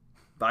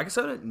 Vodka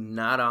soda?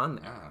 Not on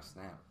there. Oh,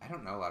 snap. I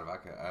don't know a lot of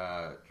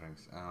vodka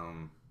drinks.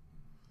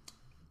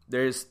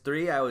 There's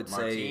 3 I would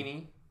say.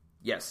 Martini?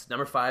 Yes.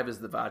 Number 5 is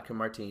the vodka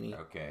martini.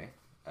 Okay.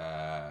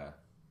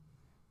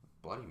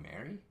 Bloody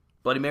Mary?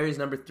 Bloody Mary's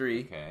number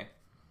 3. Okay.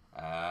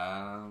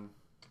 I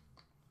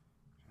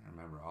don't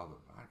remember all the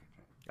vodka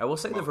drinks. I will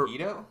say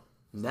Mojito?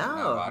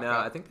 No,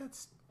 I think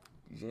that's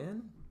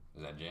gin.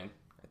 Is that gin?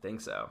 I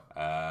think so.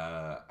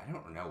 I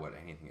don't know what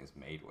anything is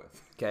made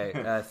with. Okay,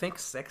 think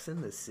Sex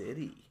in the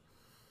City.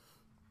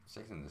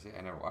 Sex and the City?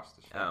 I never watched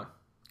the show. Oh,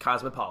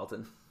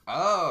 Cosmopolitan.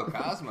 Oh,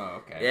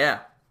 Cosmo. Okay. Yeah.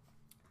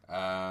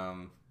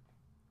 Oh,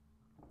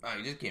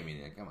 you just gave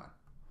me that. Come on.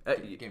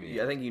 Give me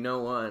I think you know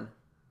one.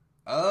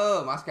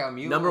 Oh, Moscow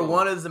Mule. Number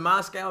 1 is the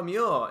Moscow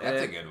Mule.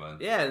 That's a good one.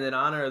 Yeah, and in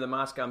honor of the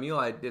Moscow Mule,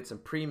 I did some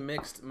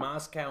pre-mixed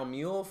Moscow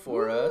Mule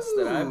for us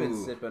that I've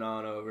been sipping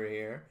on over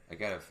here. I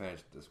gotta finish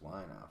this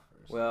wine off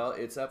first. Well,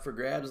 it's up for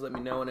grabs. Let me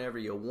know whenever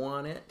you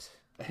want it.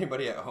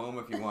 Anybody at home,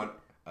 if you want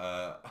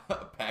a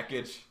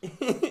package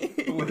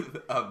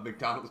with a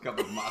McDonald's cup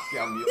of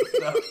Moscow Mule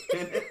stuff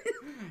in it,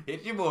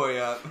 hit your boy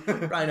up.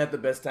 Probably not the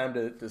best time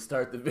to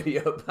start the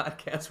video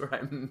podcast where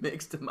I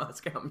mixed a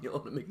Moscow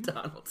Mule in a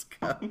McDonald's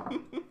cup.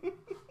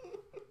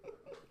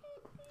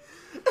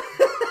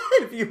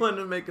 If you want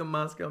to make a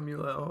Moscow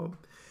Mule at home,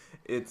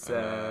 it's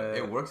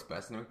it works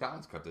best in a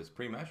McDonald's cup that's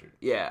pre-measured.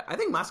 Yeah, I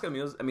think Moscow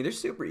Mules, I mean, they're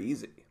super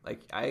easy.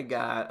 Like, I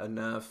got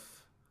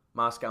enough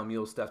Moscow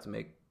Mule stuff to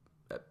make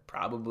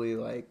probably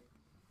like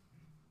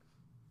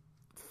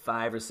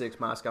 5 or 6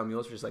 Moscow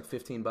Mules for just like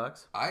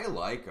 $15. I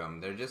like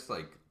them. They're just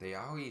like, they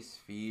always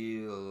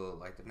feel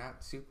like they're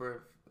not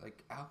super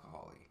like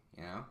alcohol-y,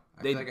 you know?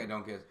 I feel like I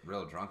don't get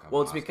real drunk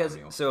on it's because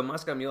Mule. So a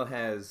Moscow Mule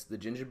has the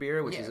ginger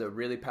beer, which is a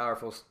really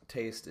powerful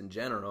taste in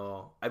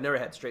general. I've never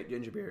had straight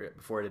ginger beer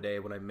before today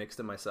when I mixed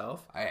them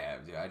myself. I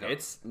have, dude. I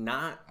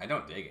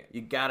don't dig it.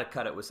 You gotta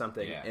cut it with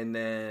something. Yeah. And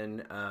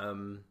then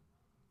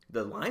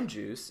the lime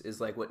juice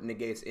is like what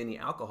negates any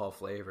alcohol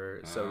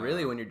flavor. So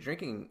really, when you're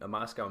drinking a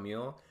Moscow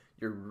Mule,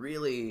 you're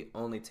really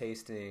only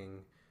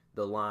tasting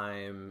the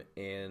lime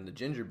and the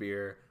ginger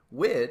beer,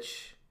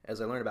 which,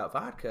 as I learned about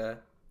vodka,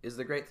 is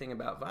the great thing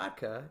about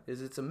vodka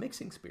is it's a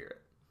mixing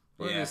spirit.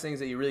 One of those things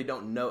that you really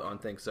don't note on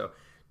things. So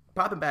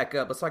popping back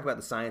up, let's talk about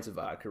the science of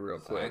vodka real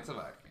quick. Science of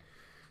vodka.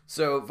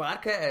 So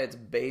vodka at its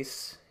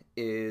base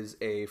is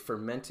a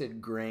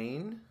fermented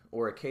grain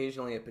or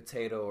occasionally a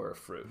potato or a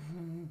fruit.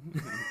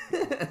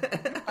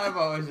 I've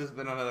always just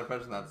been under the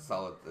impression that's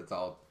all, it's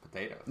all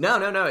potatoes.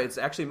 No. It's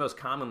actually most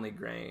commonly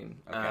grain.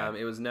 Okay.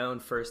 It was known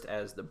first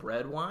as the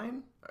bread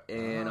wine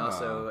and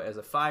also as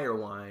a fire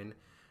wine.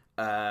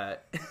 The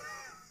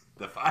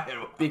fire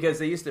wine. Because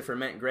they used to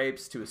ferment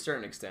grapes to a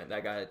certain extent.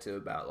 That got it to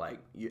about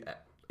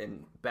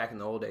back in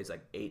the old days,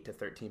 like 8 to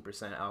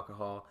 13%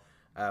 alcohol.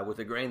 With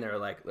the grain, they were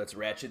like, let's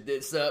ratchet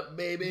this up,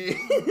 baby.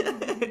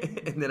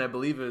 And then I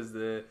believe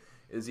it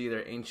was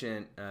either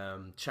ancient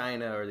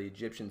China or the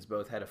Egyptians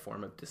both had a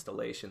form of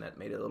distillation that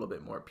made it a little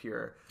bit more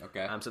pure.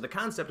 Okay. So the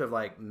concept of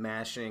like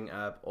mashing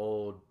up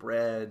old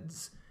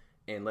breads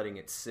and letting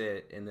it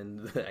sit, and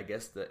then I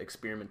guess the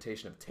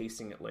experimentation of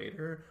tasting it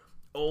later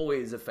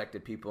always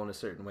affected people in a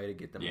certain way to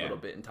get them a little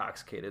bit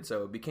intoxicated.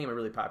 So it became a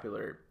really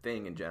popular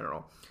thing in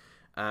general.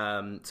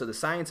 So the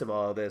science of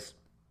all of this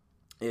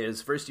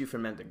is first you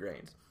ferment the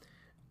grains.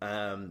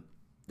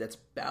 That's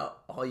about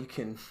all you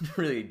can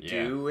really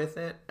do with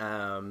it.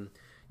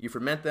 You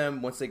ferment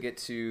them. Once they get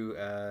to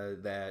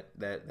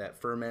that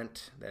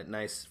ferment, that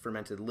nice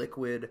fermented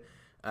liquid,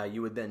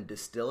 you would then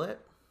distill it.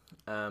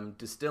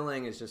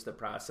 Distilling is just the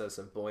process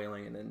of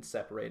boiling and then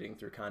separating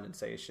through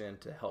condensation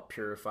to help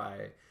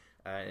purify,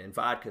 in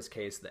vodka's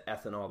case, the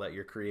ethanol that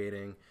you're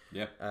creating.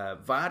 Yeah.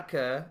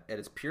 Vodka, at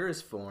its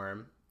purest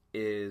form,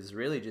 is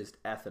really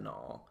just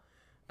ethanol,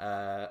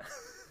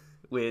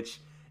 which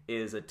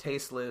is a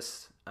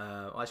tasteless,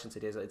 I shouldn't say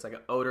tasteless, it's like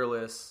an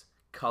odorless,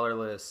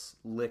 colorless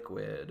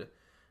liquid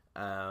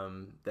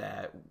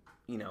that,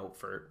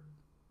 for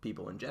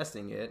people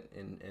ingesting it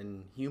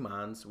and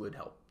humans would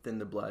help thin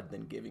the blood,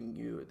 then giving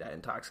you that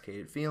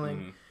intoxicated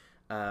feeling.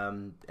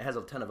 It has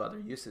a ton of other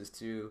uses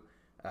too.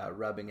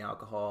 Rubbing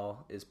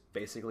alcohol is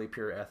basically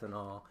pure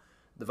ethanol.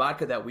 The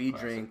vodka that we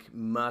drink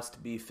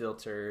must be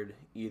filtered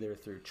either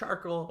through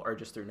charcoal or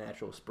just through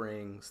natural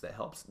springs that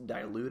helps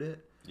dilute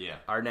it. Yeah.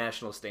 Our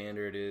national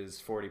standard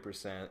is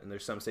 40%, and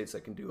there's some states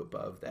that can do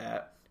above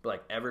that. But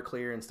like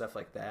Everclear and stuff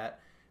like that,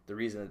 the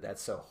reason that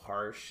that's so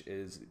harsh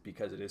is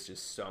because it is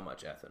just so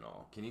much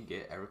ethanol. Can you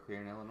get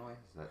Everclear in Illinois?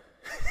 What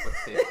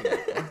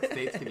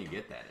states can you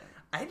get that in?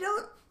 I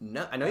don't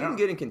know. I know you can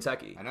get it in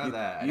Kentucky. I know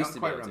that. I don't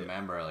quite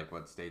remember like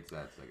what states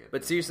that's like.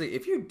 But seriously,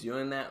 if you're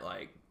doing that,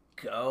 like,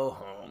 go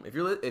home. If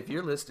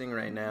you're listening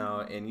right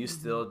now and you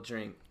still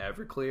drink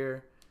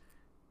Everclear,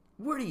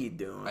 what are you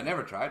doing? I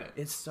never tried it.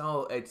 It's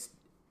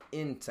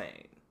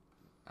insane.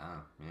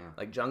 Oh yeah.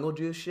 Like Jungle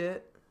Juice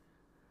shit.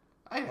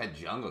 I had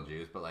Jungle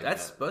Juice, but like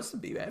that's supposed to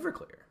be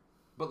Everclear.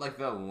 But like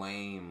the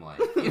lame, like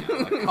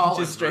like college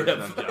just straight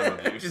version up of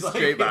Jungle Juice, just like,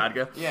 straight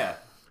vodka. Yeah.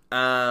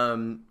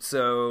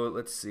 So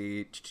let's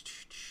see.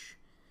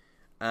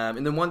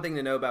 And then one thing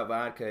to know about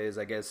vodka is,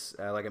 I guess,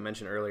 like I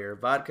mentioned earlier,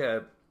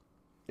 vodka,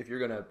 if you're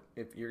gonna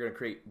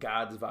create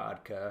God's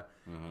vodka,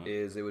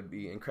 is it would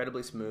be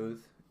incredibly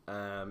smooth.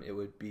 It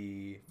would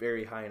be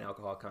very high in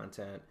alcohol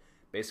content,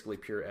 basically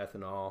pure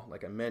ethanol,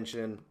 like I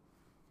mentioned.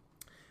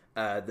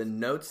 The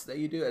notes that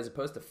you do, as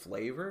opposed to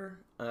flavor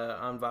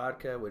on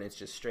vodka, when it's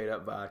just straight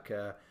up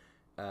vodka,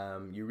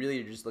 you really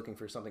are just looking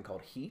for something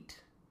called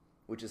heat,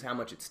 which is how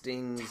much it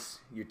stings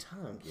your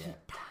tongue. Yeah.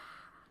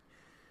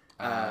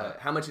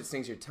 How much it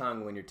stings your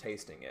tongue when you're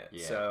tasting it.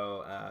 Yeah.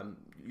 So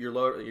your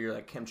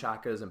like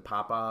Kamchakas and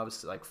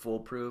Popovs, like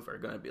foolproof, are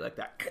going to be like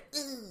that,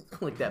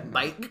 like that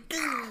bite.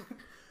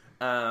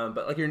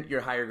 But like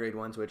your higher grade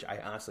ones, which I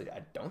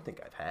don't think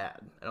I've had.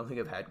 I don't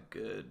think I've had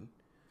good.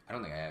 I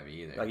don't think I have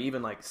either. Like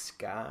even like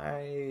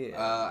Sky.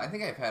 I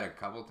think I've had a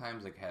couple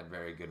times like had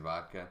very good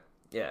vodka.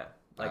 Yeah,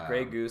 like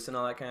Grey Goose and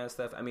all that kind of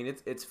stuff. I mean,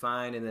 it's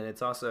fine, and then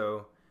it's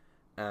also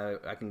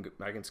I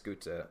can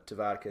scoot to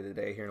vodka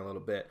today here in a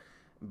little bit.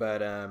 But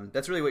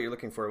that's really what you're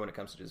looking for when it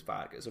comes to just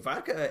vodka. So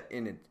vodka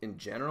in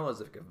general is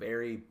like a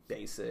very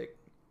basic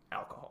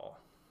alcohol.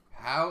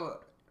 How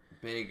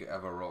big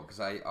of a role?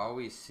 Because I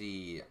always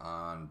see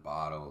on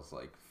bottles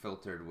like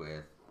filtered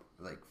with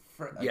like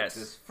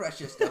this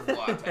freshest of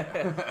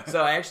water.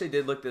 So I actually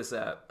did look this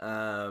up.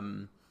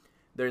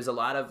 There's a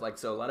lot of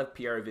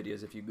PR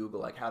videos, if you Google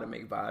like how to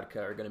make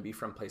vodka, are going to be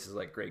from places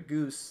like Grey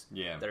Goose.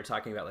 Yeah, that are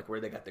talking about like where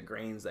they got the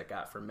grains that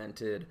got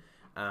fermented.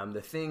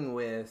 The thing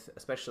with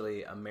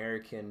especially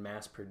American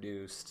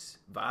mass-produced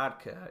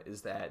vodka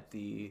is that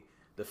the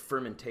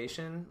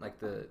fermentation, like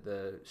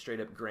the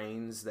straight-up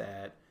grains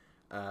that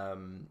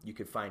you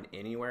could find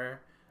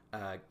anywhere,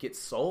 get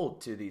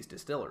sold to these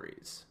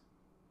distilleries.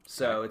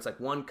 So it's like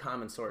one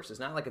common source. There's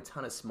not like a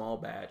ton of small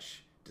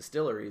batch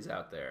distilleries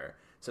out there.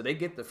 So they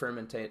get the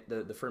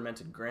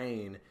fermented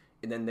grain,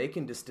 and then they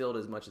can distill it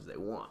as much as they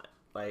want.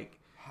 Like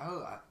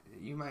how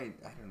you might,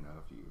 I don't know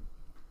if you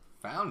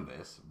found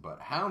this, but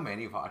how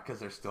many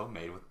vodkas are still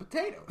made with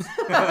potatoes?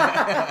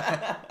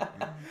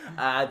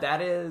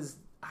 That is,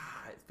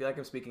 I feel like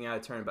I'm speaking out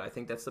of turn, but I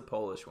think that's the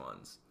Polish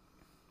ones.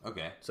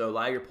 Okay. So a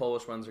lot of your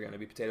Polish ones are going to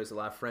be potatoes. A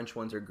lot of French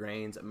ones are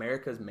grains.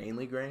 America's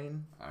mainly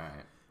grain. All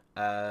right.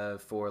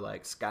 For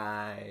like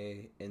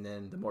Sky, and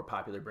then the more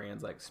popular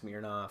brands like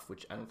Smirnoff,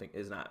 which I don't think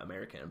is not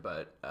American,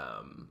 but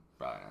probably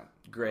not.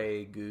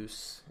 Grey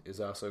Goose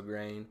is also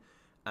grain.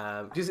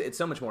 Because it's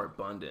so much more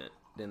abundant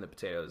than the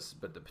potatoes.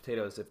 But the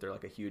potatoes, if they're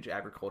like a huge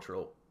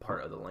agricultural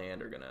part of the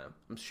land, are gonna.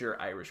 I'm sure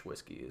Irish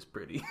whiskey is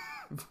pretty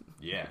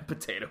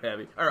potato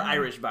heavy, or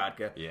Irish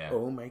vodka. Yeah.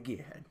 Oh my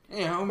god.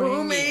 Yeah,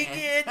 oh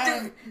my god.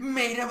 I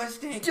made a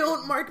mistake.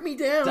 Don't mark me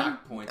down.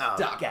 Dock points. Oh,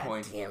 Dock god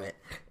points. Damn it.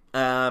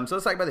 So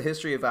let's talk about the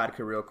history of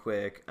vodka real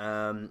quick.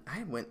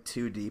 I went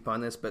too deep on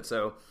this, but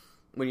so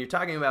when you're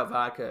talking about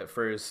vodka at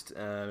first,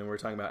 and we're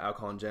talking about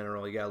alcohol in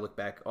general, you got to look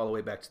back all the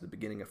way back to the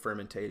beginning of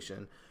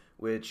fermentation,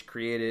 which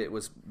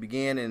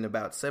began in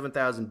about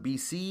 7,000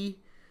 BC.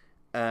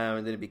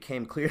 And then it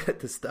became clear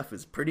that this stuff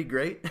is pretty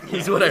great.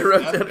 Is what I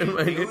wrote down in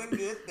my doing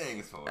good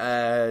things for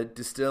it.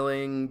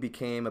 Distilling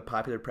became a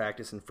popular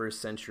practice in 1st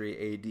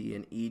century AD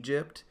in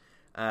Egypt.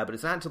 But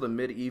it's not until the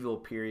medieval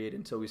period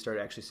until we start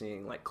actually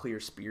seeing like clear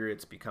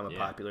spirits become a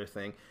popular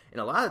thing.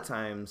 And a lot of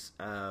times,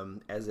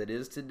 as it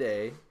is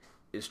today,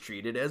 is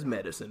treated as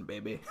medicine,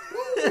 baby.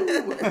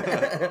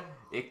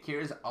 It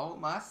cures all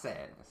my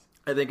sadness.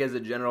 I think as a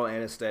general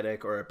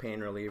anesthetic or a pain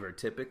reliever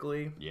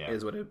typically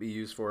is what it would be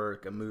used for,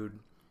 like a mood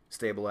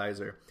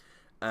stabilizer.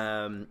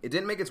 It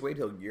didn't make its way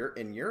to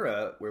in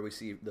Europe, where we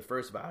see the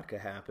first vodka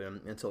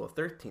happen, until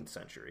the 13th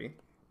century.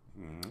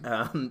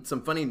 Mm-hmm.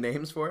 Some funny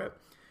names for it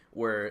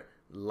were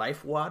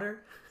life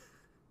water.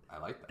 I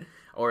like that.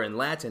 Or in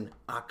Latin,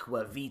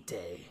 aqua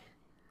vitae.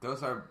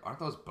 Aren't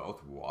those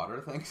both water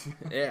things?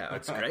 Yeah,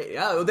 that's great.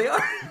 Yeah, they are.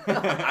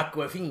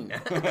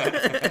 Aquafina.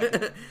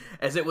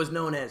 As it was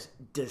known as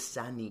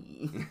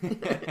Dasani.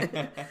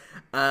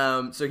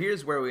 So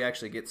here's where we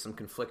actually get some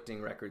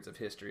conflicting records of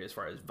history as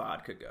far as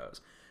vodka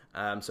goes.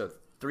 So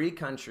 3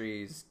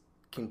 countries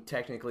can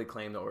technically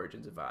claim the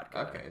origins of vodka.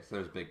 Okay, so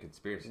there's a big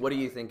conspiracy. What do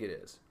you think it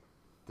is?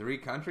 3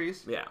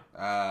 countries? Yeah.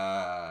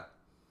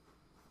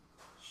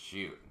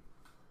 Shoot.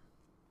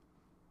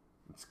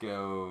 Let's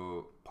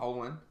go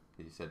Poland.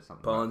 You said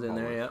something. Poland's in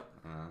there, yep.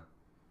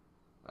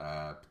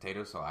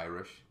 Potatoes, so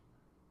Irish.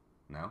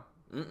 No?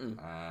 Mm-mm.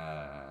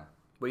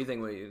 What do you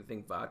think? What do you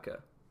think?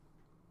 Vodka.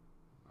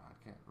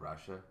 Vodka.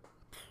 Russia.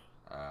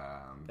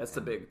 That's the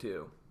big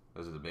 2.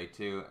 Those are the big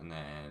 2, and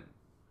then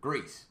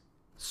Greece.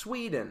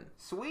 Sweden.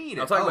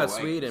 Sweden. I'll talk about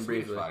Sweden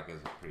briefly. Vodka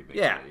is pretty big.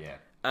 Yeah. Yeah.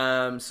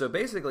 So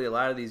basically, a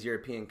lot of these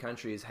European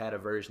countries had a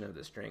version of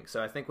this drink.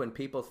 So I think when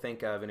people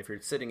think of, and if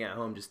you're sitting at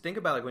home, just think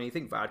about, like, when you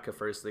think vodka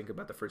first, think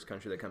about the first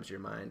country that comes to your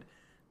mind.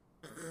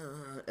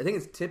 I think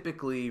it's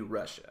typically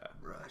Russia.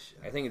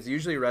 I think it's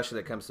usually Russia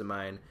that comes to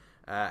mind.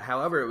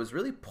 However, it was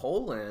really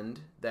Poland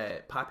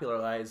that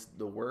popularized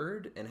the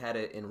word and had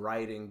it in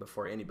writing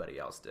before anybody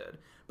else did.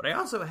 But I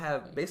also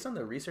have, based on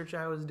the research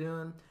I was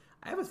doing,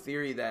 I have a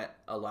theory that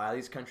a lot of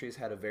these countries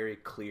had a very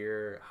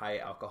clear high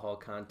alcohol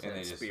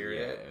content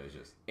spirit.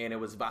 And it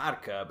was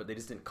vodka, but they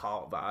just didn't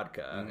call it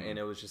vodka. Mm-hmm. And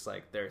it was just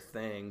like their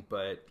thing,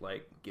 but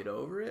like, get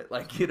over it.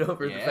 Like, get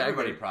over the fact that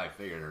everybody probably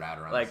figured it out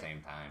around the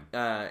same time.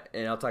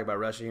 And I'll talk about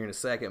Russia here in a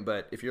second,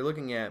 but if you're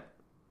looking at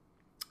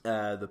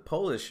the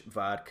Polish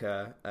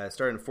vodka,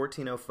 started in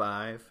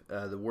 1405.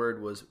 The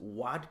word was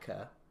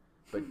wodka,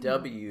 but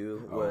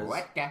W was...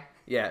 Wodka.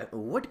 Yeah,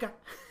 wodka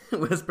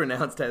was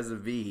pronounced as a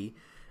V.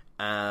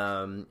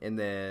 And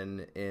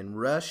then in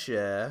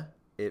Russia,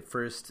 it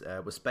first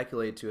was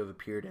speculated to have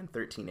appeared in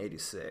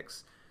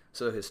 1386.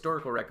 So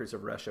historical records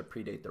of Russia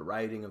predate the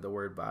writing of the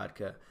word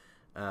vodka,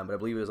 but I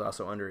believe it was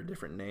also under a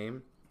different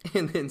name.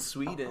 And then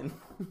Sweden,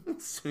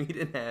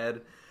 Sweden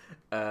had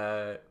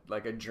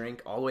like a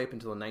drink all the way up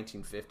until the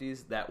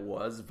 1950s that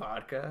was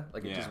vodka.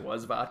 Like it just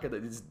was vodka.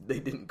 They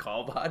didn't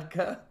call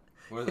vodka.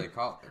 What do they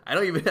call it? I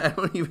don't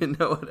even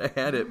know what I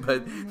had it,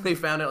 but they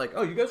found out like,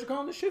 oh, you guys are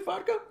calling this shit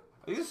vodka?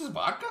 This is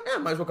vodka? Yeah,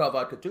 might as well call it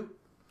vodka too.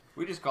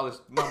 We just call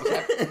this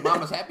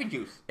Mama's Happy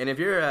Juice. And if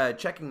you're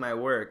checking my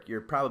work, you're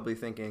probably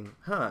thinking,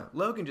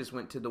 Logan just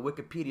went to the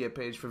Wikipedia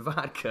page for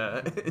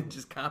vodka and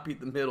just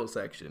copied the middle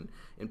section.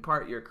 In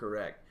part, you're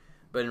correct.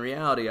 But in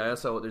reality,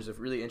 there's a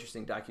really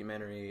interesting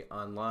documentary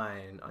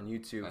online on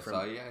YouTube.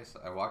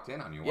 I walked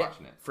in on you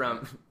watching it.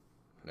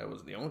 That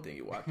was the only thing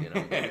you walked in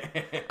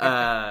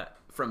on.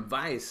 From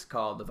Vice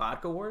called The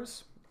Vodka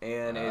Wars.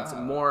 And it's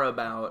more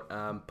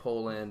about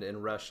Poland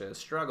and Russia's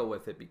struggle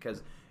with it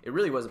because it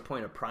really was a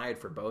point of pride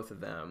for both of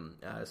them,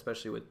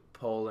 especially with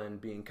Poland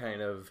being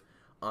kind of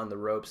on the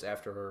ropes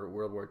after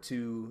World War II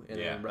and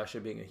then Russia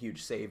being a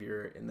huge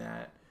savior in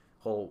that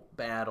whole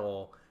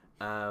battle.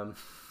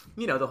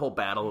 The whole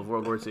battle of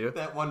World War II.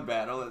 That one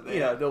battle.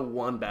 The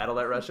one battle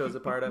that Russia was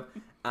a part of.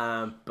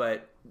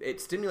 But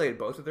it stimulated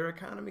both of their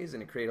economies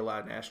and it created a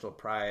lot of national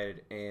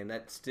pride. And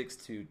that sticks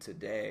to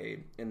today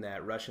in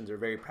that Russians are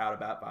very proud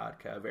about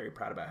vodka, very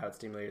proud about how it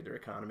stimulated their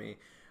economy.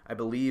 I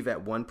believe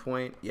at one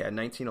point,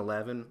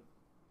 1911,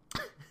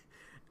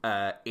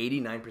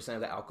 89%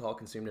 of the alcohol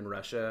consumed in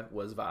Russia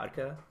was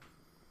vodka.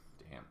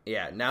 Damn.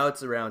 Yeah, now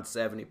it's around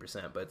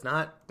 70%, but it's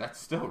not... That's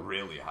still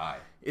really high.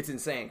 It's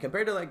insane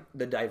compared to, like,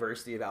 the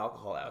diversity of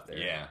alcohol out there.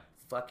 Yeah.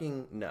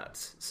 Fucking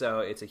nuts. So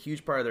it's a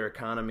huge part of their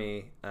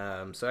economy.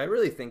 So I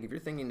really think if you're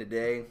thinking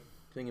today,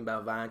 thinking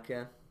about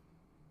vodka,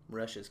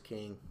 Russia's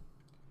king.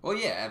 Well,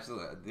 yeah,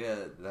 absolutely.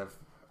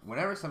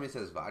 Whenever somebody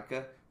says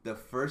vodka, the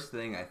first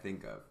thing I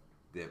think of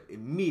that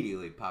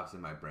immediately pops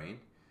in my brain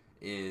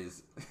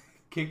is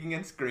Kicking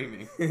and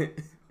Screaming.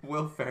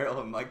 Will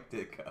Ferrell and Mike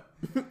Ditka.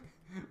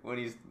 When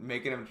he's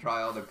making him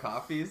try all the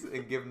coffees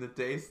and give him the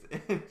taste,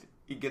 and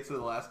he gets to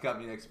the last cup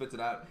and he like spits it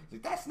out. He's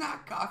like, "That's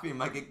not coffee." And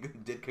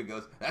Mike Ditka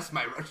goes, "That's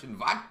my Russian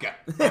vodka."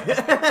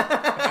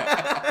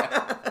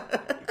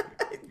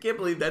 I can't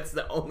believe that's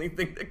the only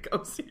thing that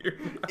comes to your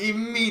mind.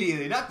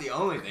 Immediately, not the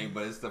only thing,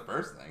 but it's the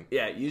first thing.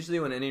 Yeah, usually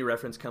when any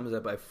reference comes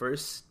up, I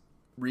first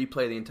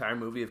replay the entire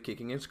movie of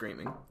Kicking and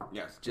Screaming.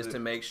 Yes, just to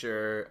make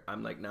sure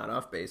I'm like not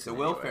off base. The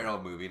Will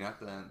Ferrell movie, not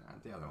the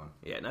other one.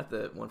 Yeah, not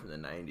the one from the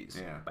 90s.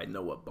 Yeah, by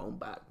Noah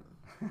Baumbach.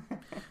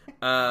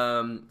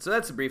 So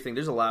that's a brief thing.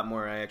 There's a lot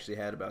more I actually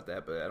had about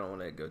that, but I don't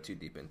want to go too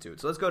deep into it.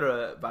 So let's go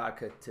to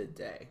vodka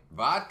today.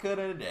 Vodka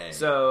today.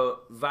 So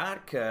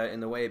vodka,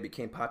 in the way it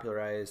became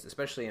popularized,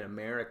 especially in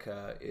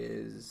America,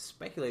 is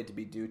speculated to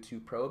be due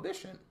to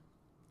Prohibition.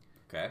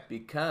 Okay.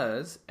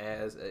 Because,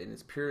 in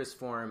its purest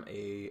form,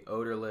 a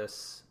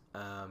odorless,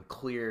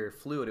 clear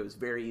fluid, it was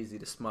very easy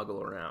to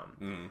smuggle around.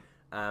 Mm.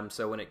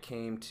 So when it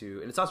came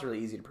to... And it's also really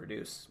easy to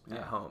produce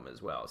at home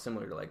as well.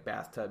 Similar to like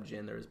bathtub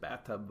gin, there was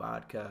bathtub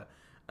vodka.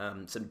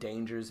 Some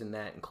dangers in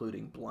that,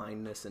 including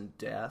blindness and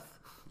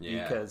death.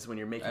 Yeah, because when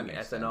you're making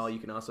ethanol, you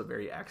can also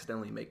very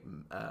accidentally make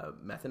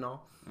methanol.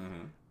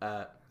 Mm-hmm.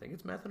 I think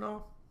it's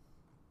methanol.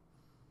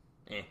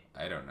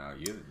 I don't know.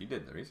 You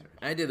did the research.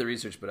 I did the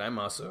research, but I'm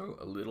also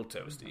a little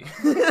toasty.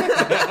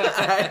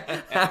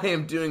 I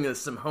am doing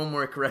some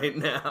homework right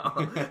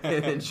now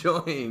and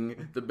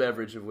enjoying the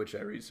beverage of which I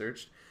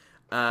researched.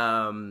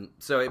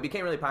 So it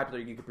became really popular.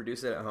 You could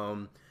produce it at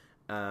home,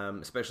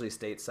 especially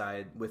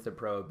stateside with the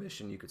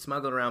prohibition. You could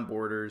smuggle it around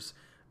borders.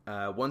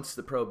 Once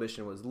the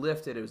prohibition was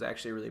lifted, it was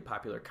actually a really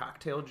popular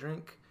cocktail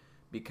drink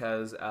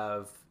because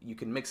of you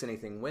can mix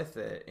anything with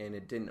it and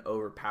it didn't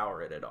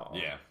overpower it at all.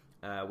 Yeah.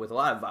 With a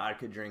lot of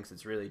vodka drinks,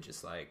 it's really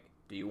just like,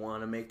 do you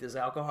want to make this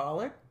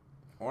alcoholic?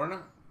 Or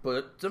not?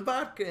 Put some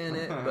vodka in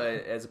it,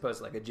 but as opposed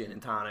to like a gin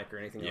and tonic or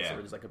anything else, Yeah.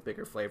 where there's like a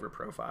bigger flavor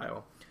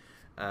profile.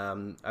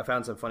 I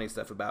found some funny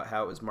stuff about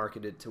how it was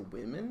marketed to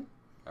women.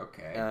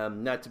 Okay.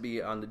 Not to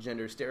be on the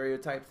gender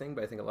stereotype thing,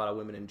 but I think a lot of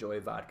women enjoy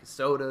vodka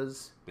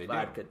sodas,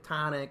 vodka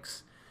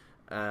tonics.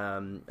 I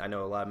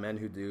know a lot of men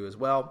who do as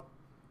well.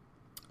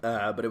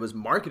 But it was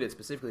marketed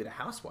specifically to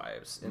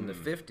housewives in the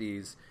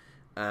 50s.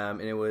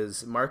 And it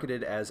was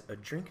marketed as a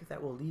drink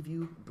that will leave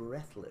you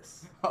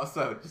breathless.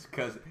 Also, just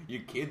because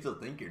your kids will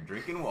think you're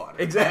drinking water.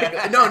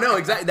 Exactly. No,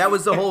 exactly. That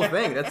was the whole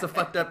thing. That's the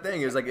fucked up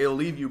thing. It was like, it'll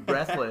leave you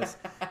breathless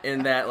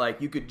in that,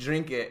 like, you could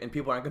drink it and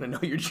people aren't going to know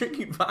you're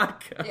drinking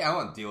vodka. Yeah, I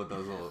want to deal with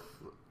those little...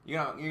 You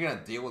know, you're going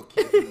to deal with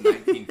kids in the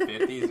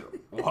 1950s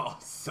while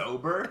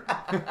sober?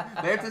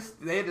 They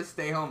had to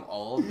stay home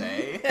all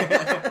day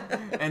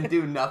and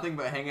do nothing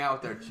but hang out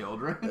with their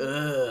children?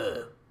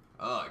 Ugh.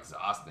 Oh,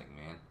 exhausting,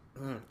 man.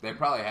 They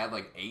probably had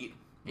like eight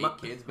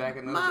kids back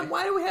in those Mom, days.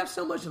 why do we have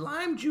so much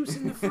lime juice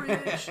in the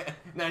fridge?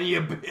 None of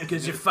your business.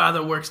 Because your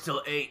father works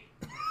till 8.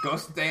 Go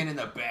stand in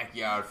the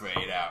backyard for 8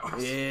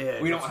 hours.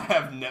 Yeah. We don't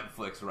have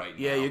Netflix right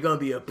now. Yeah, you're going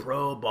to be a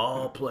pro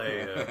ball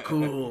player.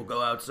 Cool,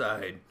 go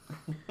outside.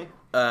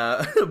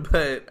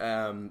 But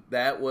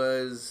that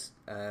was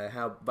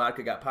how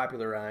vodka got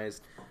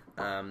popularized.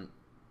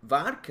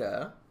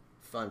 Vodka,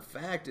 fun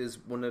fact, is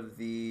one of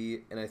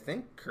the, and I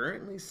think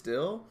currently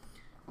still,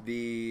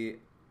 the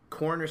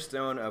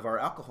cornerstone of our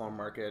alcohol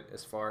market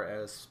as far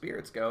as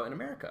spirits go in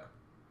America.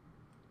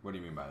 What do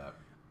you mean by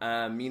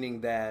that?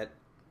 Meaning that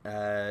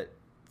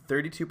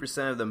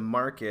 32% of the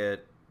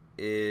market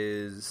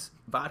is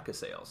vodka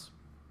sales.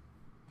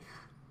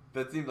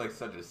 That seemed like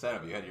such a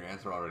setup. You had your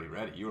answer already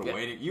ready. You were Yeah.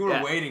 waiting. You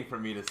were waiting for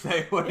me to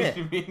say what did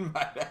you mean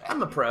by that.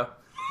 I'm a pro.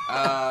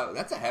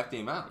 That's a hefty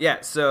amount. Yeah,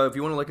 so if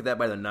you want to look at that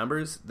by the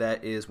numbers,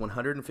 that is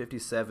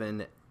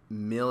 157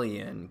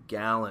 million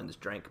gallons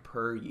drank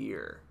per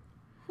year.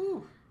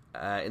 Whew.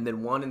 And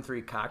then 1 in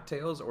 3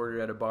 cocktails ordered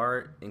at a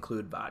bar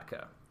include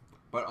vodka.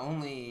 But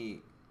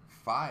only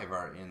 5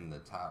 are in the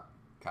top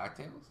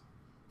cocktails?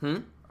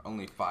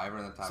 Only 5 are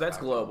in the top. So that's cocktails?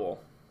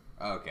 global.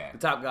 Okay. The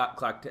top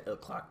clock. Oh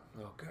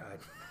god.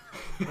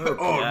 Oh,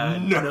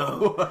 God,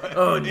 no.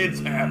 Oh, It's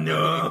happening.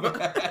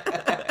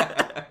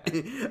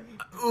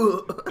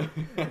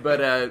 But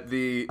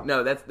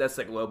that's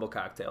like global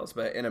cocktails.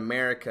 But in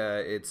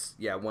America, it's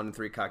 1 in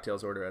 3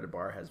 cocktails ordered at a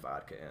bar has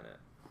vodka in it.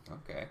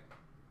 Okay.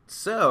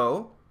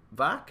 So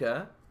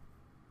vodka,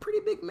 pretty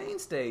big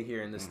mainstay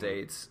here in the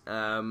States.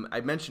 I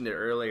mentioned it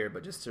earlier,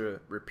 but just to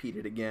repeat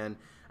it again,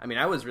 I mean,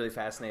 I was really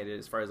fascinated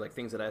as far as like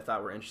things that I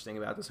thought were interesting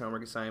about this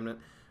homework assignment.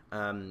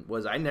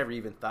 Was I never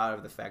even thought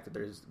of the fact that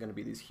there's going to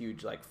be these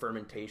huge like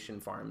fermentation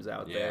farms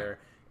out there,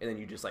 and then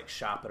you just like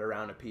shop it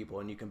around to people,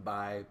 and you can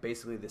buy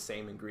basically the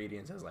same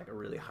ingredients as like a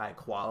really high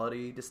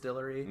quality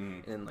distillery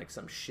and then like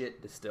some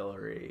shit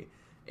distillery.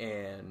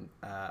 And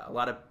a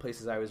lot of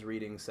places I was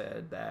reading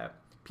said that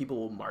people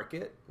will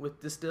market with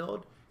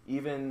distilled.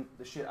 Even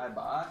the shit I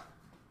bought,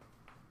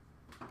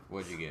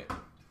 What'd you get?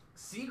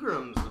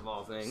 Seagram's of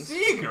all things,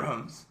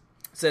 Seagram's.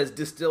 says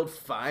distilled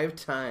 5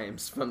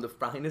 times from the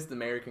finest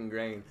American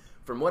grain.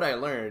 From what I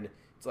learned,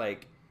 it's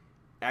like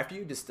after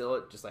you distill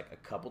it just like a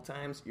couple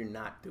times, you're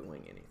not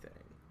doing anything.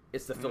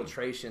 It's the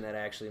filtration that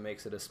actually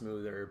makes it a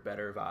smoother,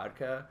 better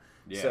vodka.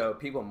 Yeah. So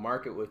people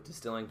market with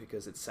distilling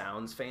because it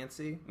sounds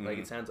fancy. Like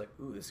it sounds like,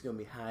 ooh, this is going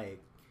to be high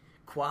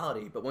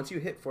quality. But once you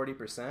hit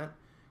 40%,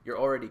 you're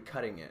already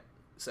cutting it.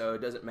 So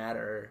it doesn't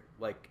matter.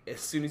 Like as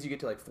soon as you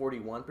get to like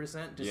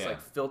 41%, just like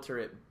filter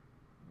it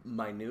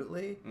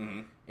minutely,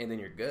 and then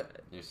you're good.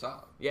 You're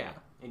solid. Yeah,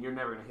 and you're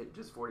never gonna hit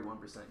just 41%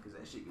 because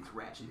that shit gets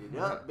ratcheted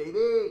up,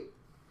 baby.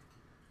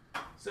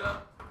 So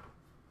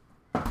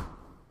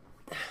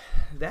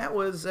that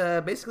was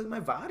basically my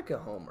vodka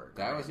homework.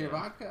 That was your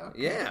vodka?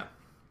 Okay. Yeah.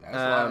 That's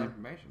a lot of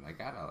information.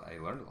 I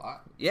learned a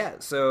lot. Yeah.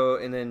 So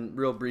and then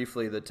real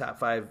briefly, the top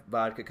 5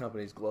 vodka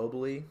companies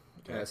globally.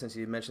 Okay. Since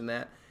you mentioned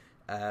that,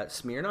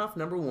 Smirnoff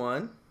number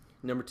 1,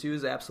 number 2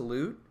 is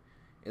Absolut.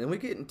 And then we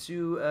get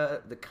into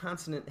the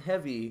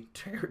consonant-heavy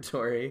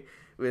territory,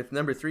 with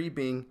number 3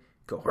 being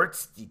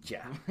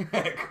Kohortstica.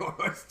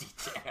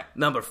 Kohortstica.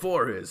 Number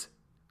 4 is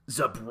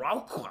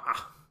Zabralka.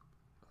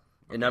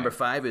 And number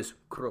 5 is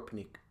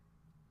Kropnik.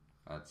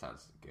 That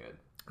sounds good.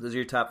 Those are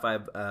your top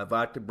 5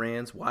 vodka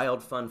brands.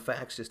 Wild fun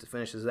facts just to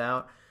finish this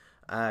out.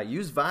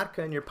 Use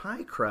vodka in your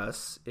pie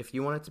crusts if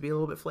you want it to be a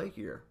little bit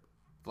flakier.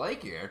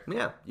 Flakier?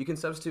 Yeah, you can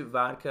substitute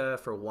vodka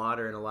for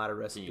water in a lot of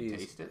recipes. Can you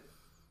taste it?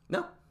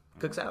 No.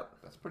 Cooks out.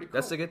 That's pretty cool.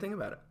 That's the good thing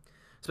about it.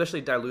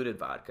 Especially diluted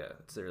vodka.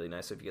 It's really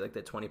nice if you get like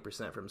that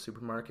 20% from a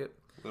supermarket.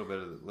 A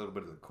little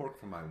bit of the cork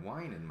from my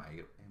wine in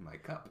my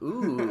cup.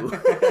 Ooh.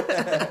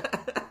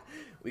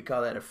 We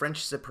call that a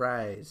French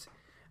surprise.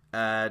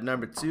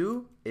 Number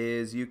 2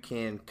 is you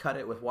can cut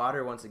it with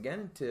water once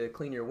again to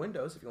clean your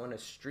windows if you want a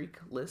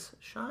streakless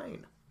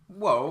shine.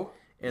 Whoa.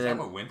 Is then-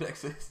 that what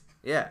Windex is?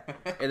 Yeah.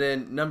 And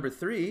then number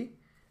 3,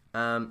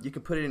 you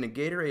can put it in a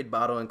Gatorade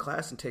bottle in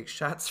class and take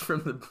shots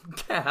from the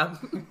cab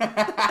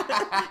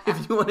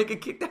if you want to get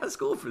kicked out of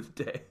school for the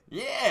day.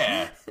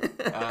 Yeah.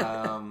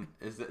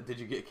 Did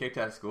you get kicked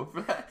out of school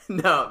for that?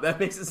 No, that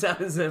makes it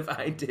sound as if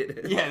I did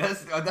it. Yeah,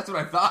 that's what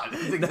I thought.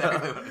 That's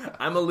exactly what I thought.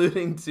 I'm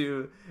alluding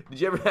to,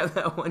 did you ever have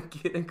that one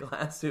kid in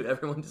class who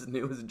everyone just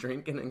knew was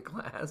drinking in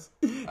class?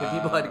 And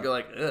people had to go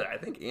like, ugh, I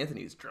think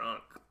Anthony's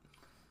drunk.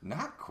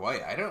 Not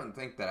quite. I don't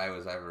think that I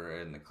was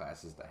ever in the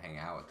classes to hang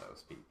out with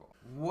those people.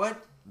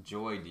 What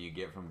joy do you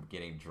get from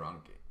getting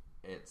drunk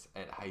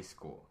at high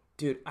school?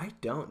 Dude, I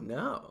don't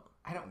know.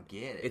 I don't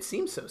get it. It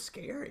seems so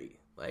scary.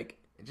 Like,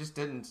 It just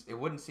didn't. It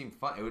wouldn't seem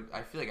fun.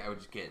 I feel like I would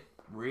just get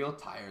real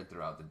tired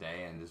throughout the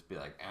day and just be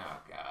like, oh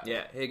god.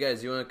 yeah, hey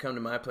guys, you want to come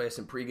to my place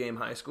and pregame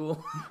high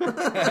school?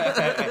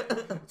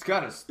 It's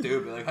kind of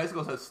stupid. Like high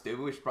school's so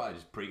stupid. We should probably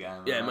just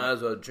pregame. Yeah, might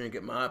as well drink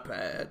at my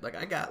pad. Like,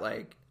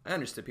 I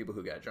understood people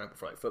who got drunk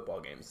before like football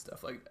games and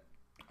stuff like that.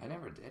 I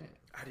never did it.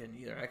 I didn't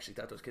either. I actually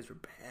thought those kids were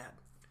bad.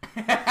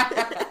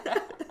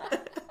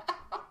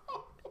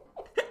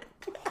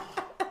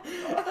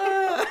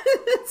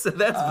 So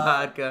that's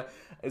vodka.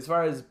 As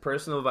far as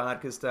personal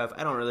vodka stuff,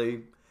 I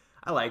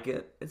like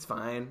it. It's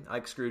fine. I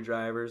like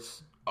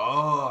screwdrivers.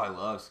 Oh, I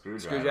love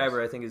screwdrivers.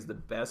 Screwdriver, I think, is the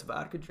best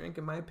vodka drink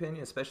in my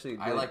opinion, especially.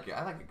 I like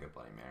a good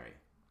Bloody Mary.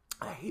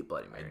 I hate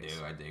Bloody Marys.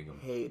 I dig them.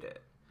 Hate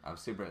it. I'm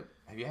super.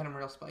 Have you had them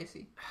real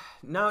spicy?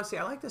 No, see,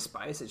 I like the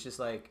spice. It's just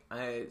like,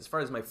 as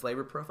far as my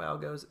flavor profile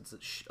goes, it's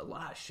a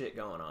lot of shit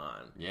going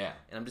on. Yeah.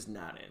 And I'm just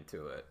not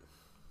into it.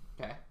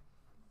 Okay.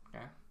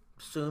 Okay.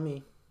 Sue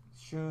me.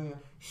 Sure.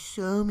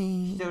 Sue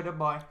me. Soda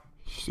boy.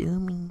 Sue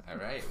me. All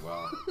right.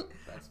 Well,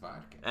 that's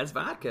vodka. That's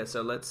vodka.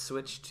 So let's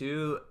switch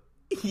to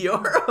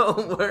your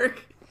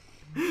homework,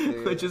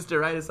 which is to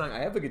write a song. I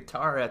have a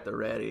guitar at the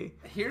ready.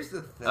 Here's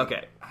the thing.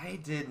 Okay. I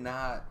did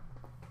not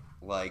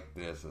like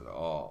this at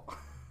all.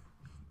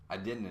 I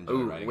didn't enjoy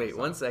Ooh, writing. wait, a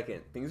song. 1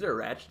 second. Things are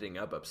ratcheting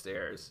up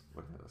upstairs.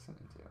 What are you listening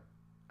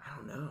I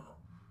don't know.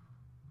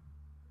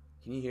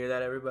 Can you hear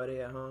that, everybody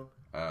at home?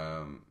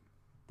 to?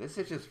 This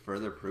is just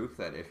further proof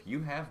that if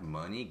you have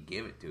money,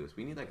 give it to us.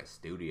 We need like a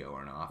studio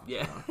or an office.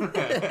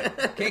 Yeah.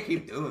 Can't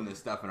keep doing this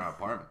stuff in our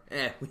apartment.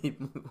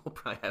 We'll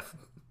probably have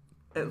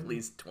at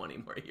least 20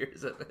 more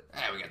years of it.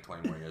 We got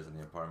 20 more years in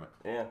the apartment.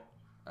 Yeah.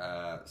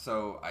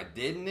 So I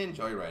didn't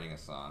enjoy writing a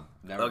song.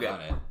 Never Okay.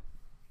 done it.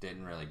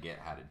 Didn't really get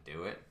how to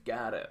do it.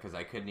 Got it. Because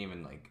I couldn't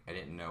even, I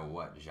didn't know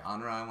what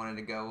genre I wanted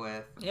to go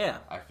with. Yeah.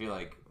 I feel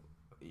like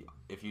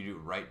if you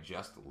write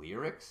just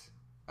lyrics,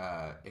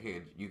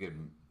 you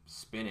could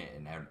spin it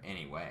in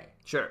any way.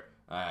 Sure.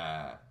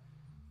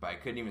 But I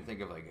couldn't even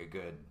think of like a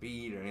good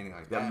beat or anything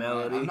like The that.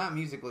 melody. I'm not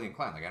musically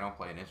inclined. Like I don't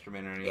play an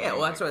instrument or anything. Yeah,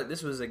 well, that's why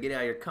this was a get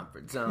out of your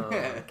comfort zone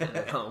kind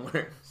of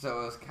homework.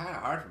 So it was kind of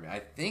hard for me. I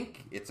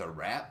think it's a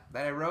rap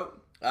that I wrote.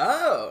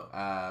 Oh.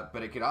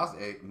 But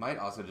it might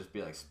also just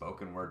be like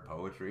spoken word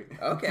poetry.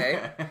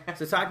 Okay.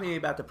 So talk to me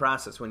about the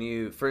process when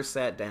you first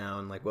sat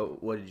down. Like,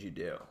 what did you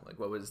do? Like,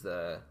 what was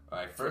the?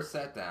 When I first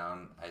sat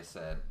down, I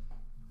said,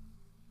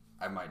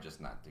 I might just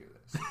not do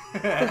this.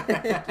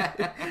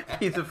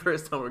 He's the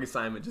first homework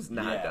assignment, just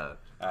not done.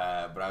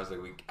 But I was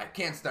like, I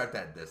can't start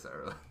that this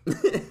early.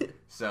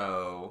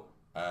 So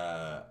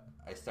I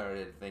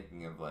started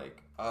thinking of my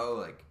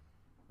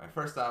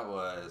first thought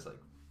was like,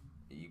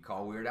 you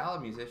call Weird Al a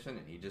musician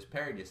and he just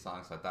parodied his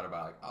song. So I thought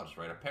about I'll just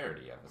write a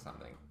parody of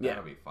something.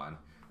 That'll be fun.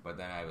 But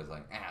then I was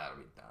like, that'll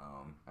be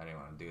dumb. I didn't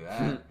want to do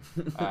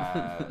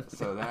that.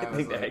 So then I was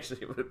think like, that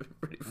actually would have been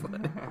pretty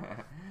fun.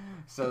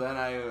 So then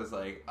I was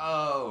like,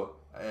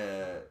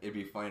 it'd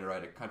be funny to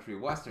write a country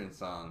western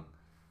song.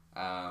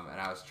 And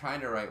I was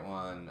trying to write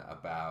one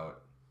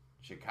about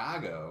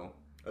Chicago.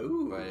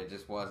 Ooh. But it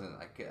just wasn't.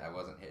 I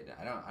wasn't hitting it.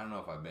 I don't know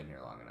if I've been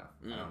here long enough.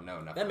 I don't know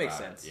enough. That makes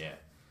about sense. It. Yeah.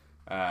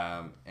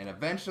 And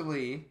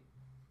eventually,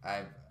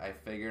 I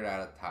figured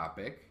out a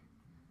topic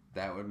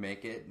that would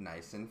make it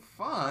nice and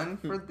fun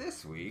for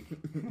this week.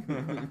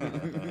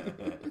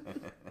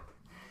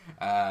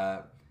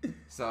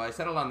 So I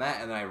settled on that,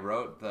 and then I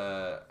wrote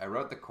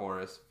the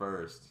chorus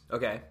first.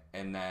 Okay.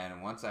 And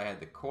then once I had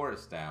the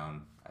chorus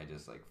down, I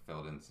just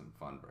filled in some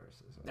fun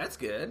verses. That's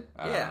good.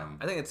 Yeah,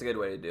 I think it's a good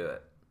way to do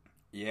it.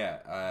 Yeah.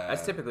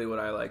 That's typically what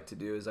I like to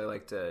do. Is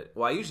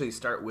I usually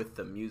start with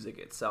the music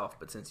itself,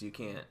 but since you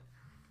can't,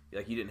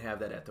 you didn't have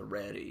that at the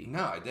ready.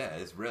 No, I did.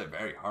 It's really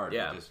very hard.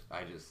 Yeah.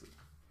 I just.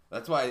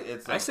 That's why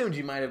it's. I assumed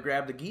you might have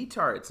grabbed the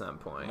guitar at some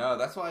point. No,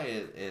 that's why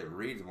it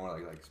reads more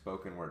like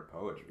spoken word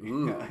poetry.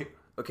 Ooh.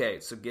 Okay,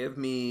 so give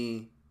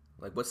me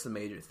what's the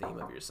major theme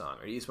of your song,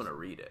 or do you just want to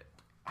read it?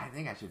 I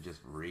think I should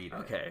just read it.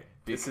 Okay,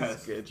 this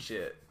is good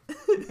shit.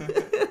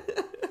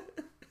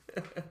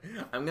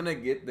 I'm gonna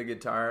get the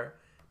guitar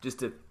just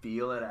to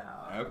feel it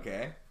out.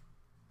 Okay.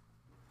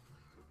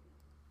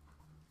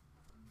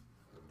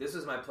 This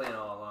was my plan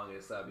all along. I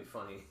just thought it'd be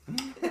funny.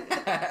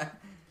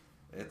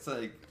 It's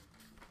like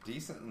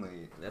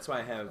decently. That's why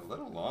I A have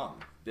little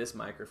long. this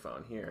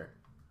microphone here.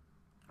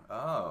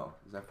 Oh,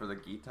 is that for the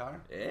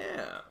guitar?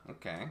 Yeah.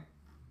 Okay.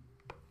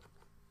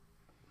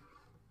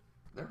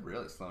 They're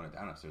really slowing it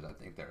down upstairs. I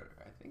think they're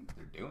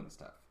doing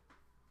stuff.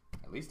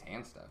 At least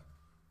hand stuff.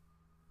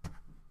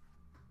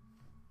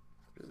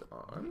 Is it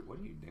on? What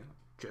are you doing?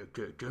 Check.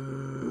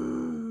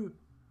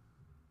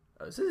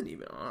 Oh, this isn't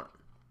even on.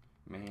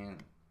 Man.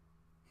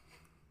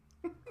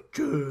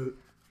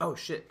 Oh,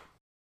 shit.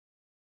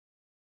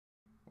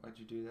 Why'd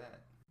you do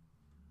that?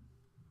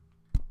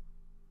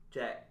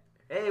 Jack.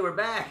 Hey, we're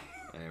back.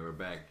 Hey, we're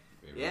back.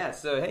 Baby. Yeah,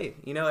 so hey,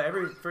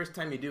 every first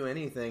time you do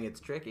anything, it's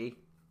tricky.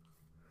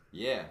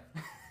 Yeah.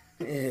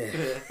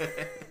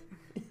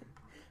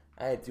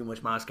 I had too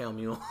much Moscow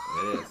Mule.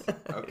 It is.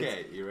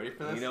 Okay, you ready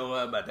for this? You know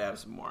what? I'm about to have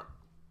some more.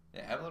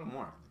 Yeah, have a little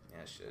more.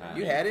 Yeah, shit. Have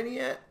you had any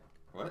yet?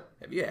 What?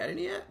 Have you had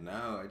any yet?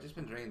 No, I just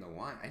been drinking the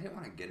wine. I didn't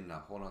want to get in a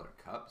whole other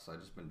cup, so I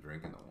just been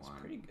drinking the wine.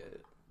 It's pretty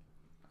good.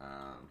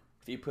 Um,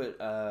 If you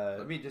put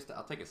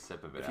I'll take a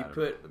sip of it If you out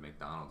put- of the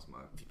McDonald's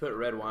mug. if you put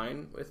red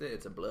wine with it,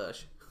 it's a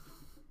blush.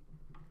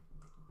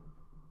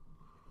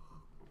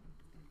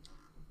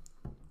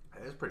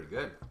 It is pretty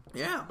good.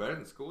 Yeah. Better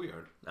than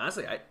Schoolyard.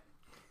 Honestly,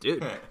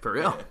 dude, for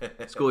real.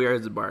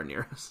 Schoolyard's a bar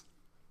near us.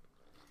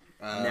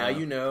 Now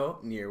you know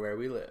near where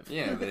we live.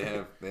 Yeah, they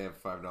have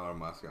 $5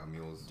 Moscow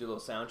Mules Do a little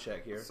sound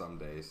check here. some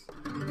days.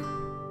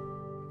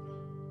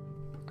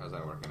 How's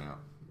that working out?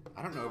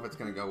 I don't know if it's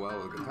gonna go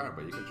well with guitar,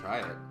 but you can try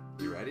it.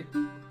 You ready?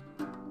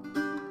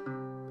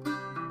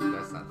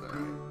 That's not the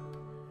right.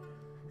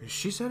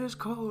 She said it's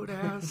cold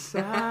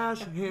outside.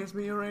 She hands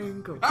me a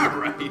raincoat. All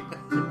right.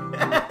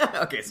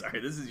 Okay, sorry.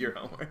 This is your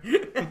homework.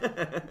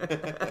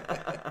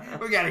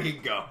 We gotta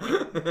keep going.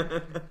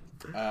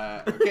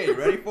 Okay, you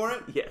ready for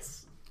it?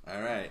 Yes.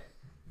 All right.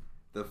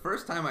 The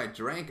first time I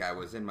drank, I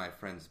was in my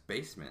friend's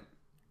basement,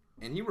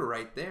 and you were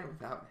right there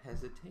without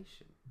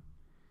hesitation.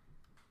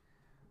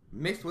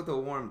 Mixed with a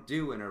warm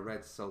dew in a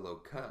red Solo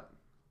cup.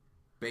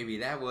 Baby,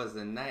 that was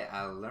the night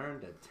I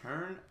learned to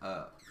turn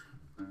up.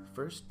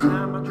 First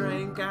time I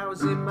drank, I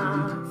was in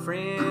my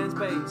friend's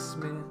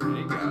basement. There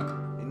you go.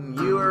 And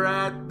you were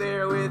right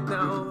there with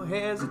no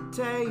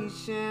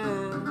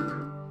hesitation.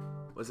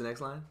 What's the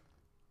next line?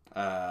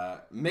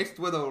 Mixed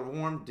with a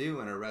warm dew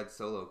in a red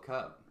Solo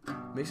cup.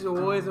 Mixed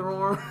with a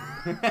warm...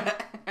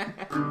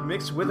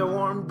 Mixed with a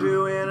warm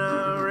dew in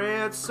a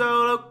red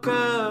Solo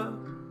cup.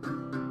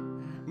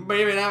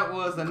 Baby, that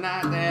was the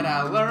night that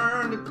I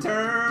learned to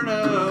turn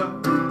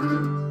up.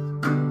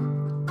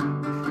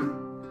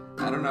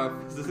 I don't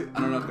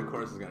know if the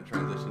chorus is gonna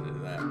transition into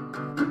that.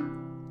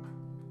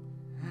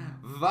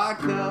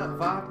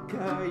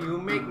 Vodka, you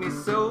make me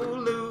so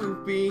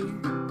loopy.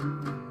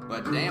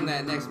 But damn,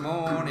 that next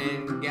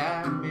morning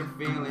got me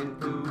feeling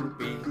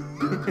poopy.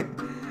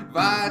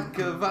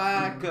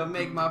 Vodka,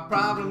 make my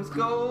problems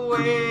go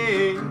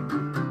away.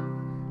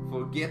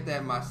 Forget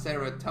that my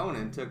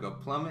serotonin took a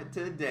plummet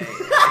today.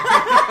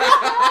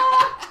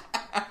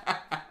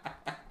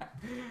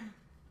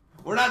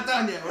 We're not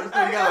done yet. We're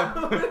still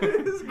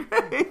going.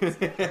 This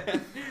is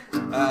great.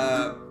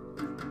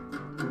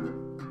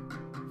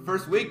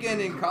 First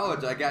weekend in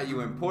college, I got you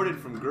imported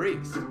from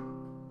Greece.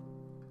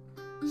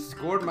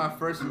 Scored my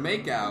first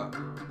makeout.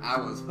 I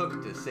was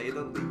hooked, to say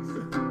the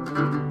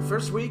least.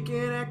 First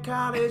weekend at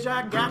college,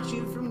 I got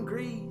you from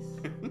Greece.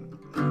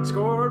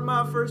 Scored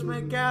my first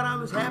makeout, I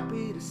was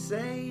happy to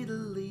say the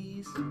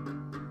least.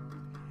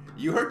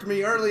 You hurt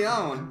me early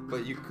on,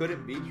 but you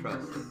couldn't be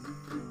trusted.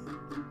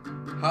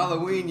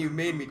 Halloween, you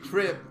made me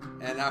trip,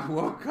 and I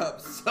woke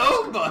up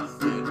so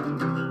busted.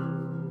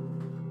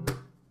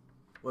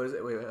 What is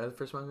it? Wait, how did the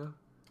first one go?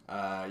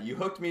 You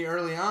hooked me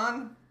early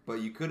on,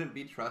 but you couldn't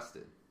be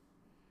trusted.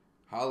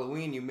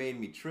 Halloween, you made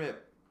me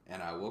trip,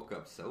 and I woke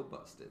up so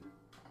busted.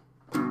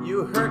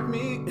 You hurt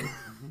me.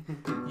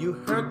 You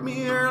hurt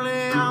me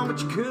early on,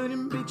 but you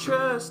couldn't be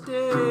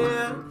trusted.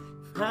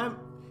 I've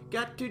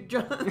got too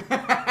drunk.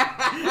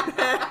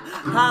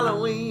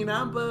 Halloween,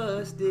 I'm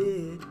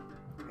busted.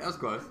 That was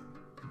close.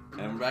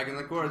 And we're back in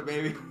the chorus,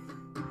 baby.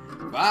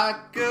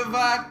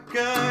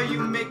 Vodka, you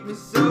make me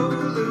so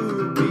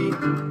loopy.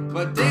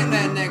 But damn,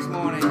 that next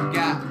morning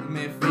got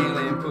me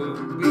feeling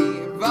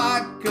poopy.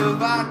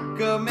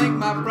 Vodka, make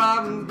my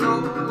problems go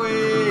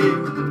away.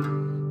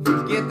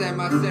 Forget that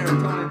my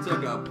serotonin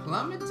took a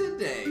plummet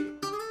today.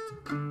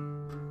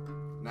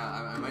 Now,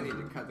 I might need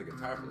to cut the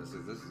guitar for this,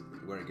 because this is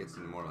where it gets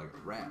into more like a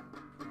rap.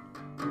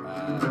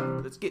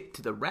 Let's get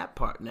to the rap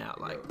part now.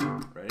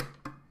 Ready?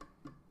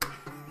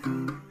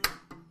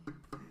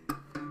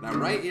 Now,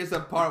 right here's the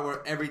part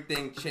where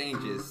everything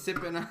changes.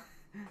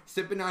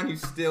 Sipping on you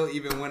still,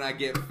 even when I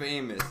get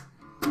famous.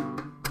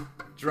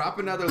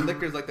 Dropping other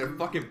liquors like they're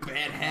fucking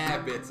bad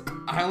habits.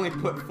 I only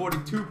put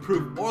 42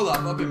 proof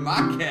Orloff up in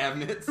my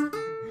cabinets.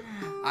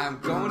 I'm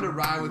going to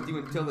ride with you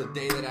until the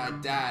day that I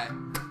die.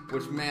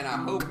 which, man, I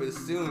hope is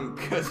soon,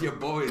 cause your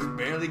boy is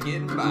barely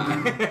getting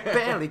by.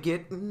 Barely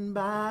getting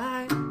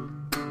by.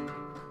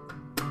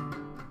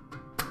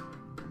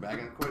 Back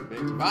in the court,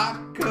 baby.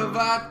 Vodka,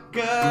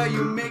 vodka,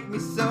 you make me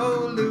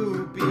so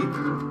loopy.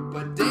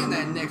 But damn,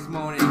 that next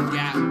morning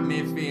got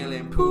me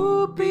feeling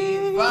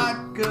poopy.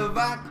 Vodka,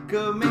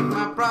 vodka, make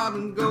my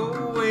problem go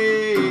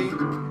away.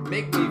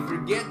 Make me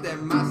forget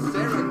that my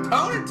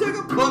serotonin took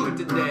a plummet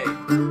today.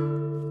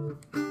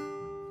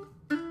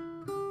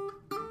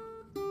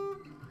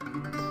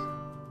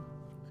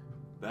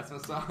 That's my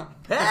song.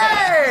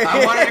 Hey!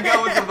 I wanted to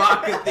go with the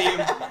vodka theme.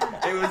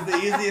 It was the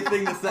easiest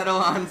thing to settle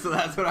on, so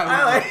that's what I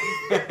went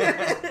with.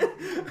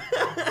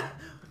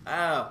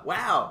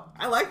 Wow.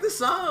 I like the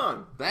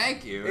song.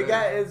 Thank you.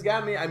 It's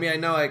got me. I mean, I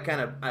know I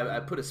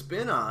put a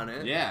spin on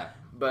it. Yeah.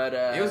 But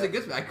It was a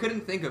good. I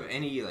couldn't think of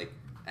any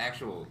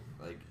actual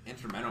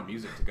instrumental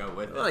music to go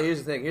with it. Well, here's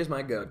the thing. Here's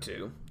my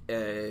go-to.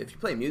 If you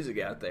play music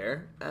out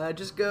there,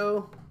 just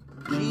go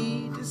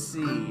G to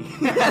C.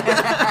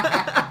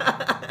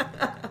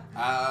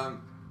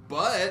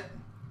 But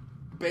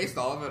based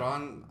all of it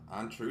on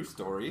true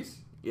stories.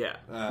 Yeah.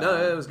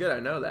 No, it was good. I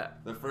know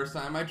that. The first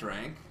time I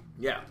drank,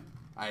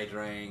 I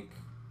drank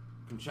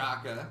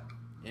Kamchatka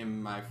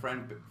in my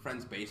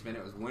friend's basement.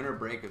 It was winter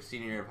break of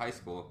senior year of high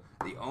school.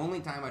 The only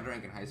time I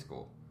drank in high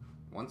school.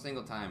 One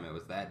single time, it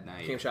was that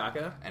night.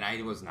 Kamchatka? And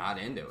I was not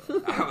into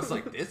it. I was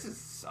like, this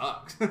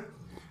sucks.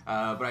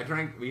 But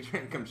we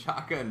drank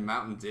Kamchatka and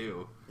Mountain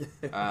Dew.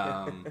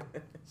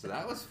 So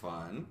that was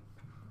fun.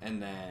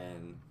 And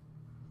then,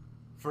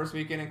 first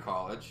weekend in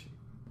college,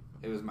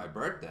 it was my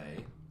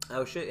birthday.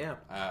 Oh, shit, yeah.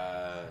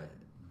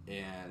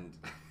 And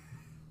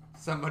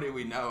somebody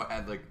we know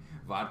had,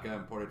 vodka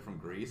imported from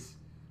Greece.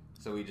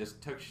 So we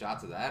just took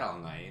shots of that all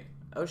night.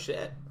 Oh,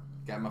 shit.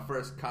 Got my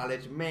first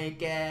college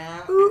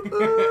makeout.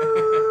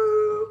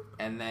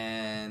 And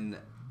then,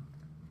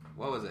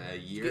 what was it, a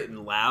year? It's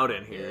getting loud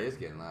in Yeah, here. it is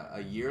getting loud.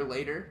 A year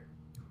later,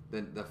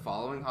 the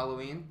following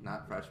Halloween,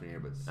 not freshman year,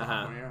 but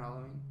sophomore year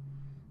Halloween,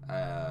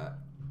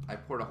 I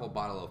poured a whole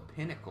bottle of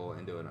Pinnacle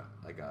into a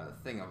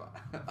thing of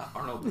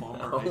Arnold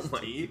Palmer iced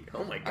tea.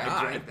 Oh my God.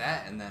 I drank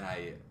that, and then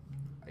I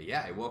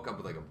woke up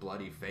with a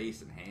bloody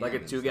face and hands. Like a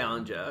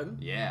 2-gallon jug?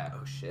 Yeah.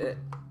 Oh, shit.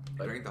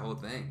 I drank the whole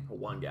thing. A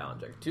 1-gallon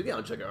jug.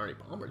 2-gallon jug of Arnie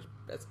Palmer's.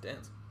 That's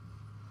dense.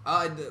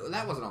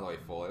 That wasn't all the way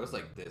full. It was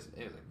like this.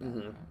 It was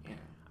like that. Yeah.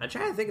 I'm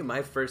trying to think of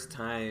my first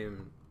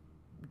time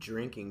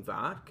drinking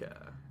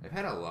vodka. I've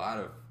had a lot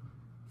of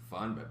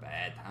fun but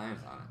bad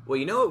times on it. Well,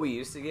 you know what we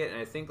used to get, and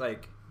I think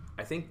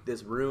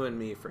this ruined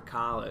me for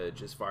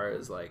college as far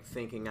as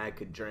thinking I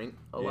could drink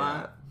a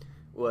lot.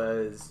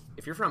 Was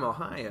if you're from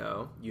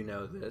Ohio, you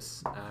know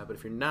this, but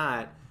if you're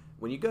not,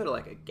 when you go to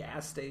a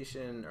gas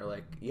station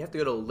or you have to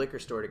go to a liquor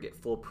store to get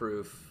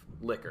foolproof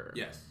liquor.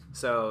 Yes.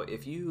 So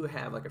if you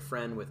have a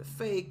friend with a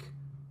fake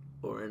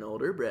or an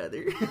older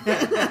brother,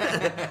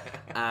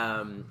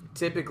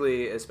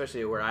 typically,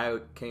 especially where I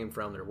came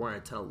from, there weren't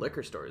a ton of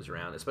liquor stores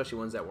around, especially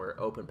ones that were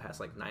open past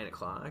 9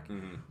 o'clock.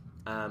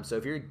 Mm-hmm. So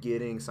if you're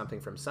getting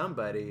something from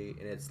somebody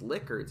and it's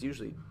liquor, it's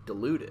usually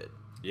diluted.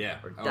 Yeah.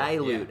 Or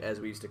dilute, as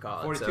we used to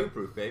call it. 42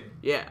 proof, babe.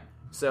 Yeah.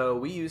 So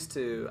we used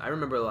to, I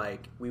remember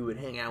we would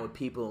hang out with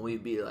people and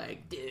we'd be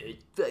like, dude,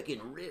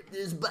 fucking rip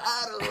this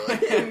bottle.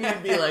 And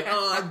you'd be like,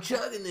 oh, I'm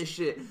chugging this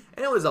shit.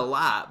 And it was a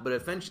lot, but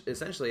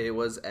essentially it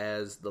was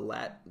as the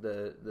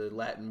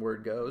Latin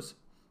word goes,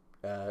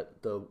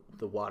 the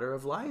water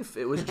of life.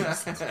 It was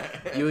just,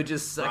 you would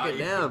just suck it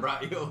down.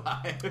 Brought you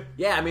alive.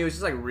 Yeah, I mean, it was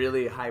just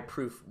really high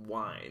proof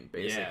wine,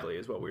 basically,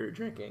 is what we were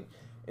drinking.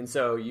 And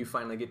so you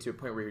finally get to a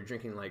point where you're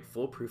drinking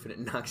foolproof and it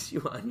knocks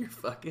you on your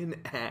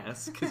fucking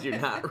ass because you're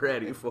not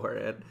ready for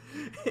it.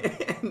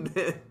 And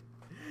then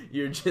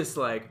you're just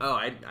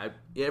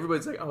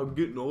everybody's like, oh, I'm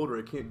getting older.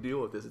 I can't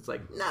deal with this. It's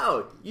like,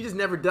 no, you just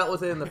never dealt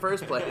with it in the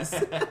first place.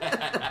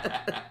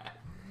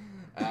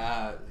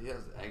 I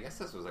guess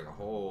this was a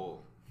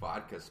whole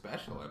vodka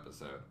special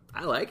episode.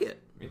 I like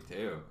it. Me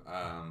too.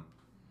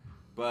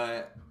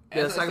 But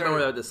let's talk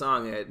about the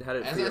song. How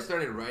did it feel? I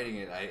started writing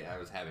it, I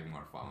was having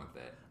more fun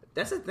with it.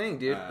 That's the thing,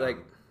 dude. I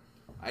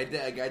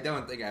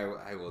don't think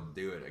I will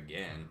do it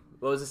again.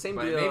 Well, it was the same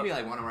but deal. it made me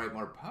want to write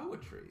more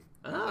poetry.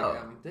 Oh.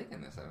 I'm digging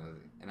this.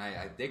 And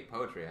I dig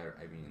poetry.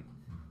 I mean,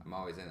 I'm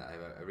always in it.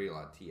 I read a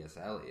lot of T.S.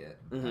 Eliot.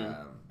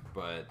 Mm-hmm.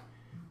 But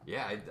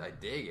yeah, I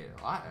dig it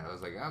a lot. I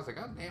was like, oh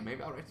damn,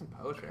 maybe I'll write some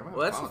poetry. I'm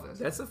Well, fun with this.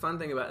 that's the fun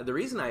thing about it. The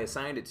reason I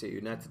assigned it to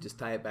you, not to just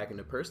tie it back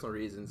into personal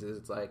reasons, is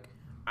it's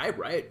I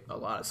write a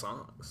lot of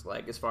songs.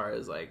 As far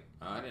as Oh,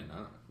 I didn't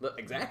know. Look,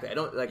 exactly. I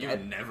don't You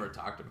never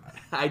talked about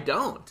it. I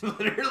don't.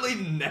 Literally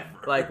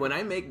never. When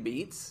I make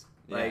beats,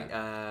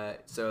 I'll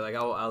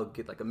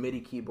get a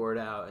MIDI keyboard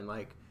out and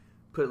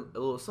put a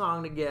little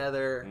song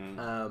together.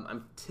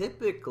 I'm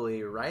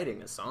typically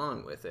writing a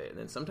song with it, and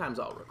then sometimes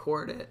I'll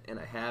record it, and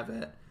I have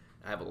it.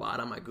 I have a lot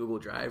on my Google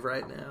Drive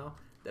right now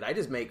that I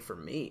just make for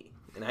me.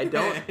 And I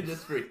don't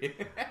just for you.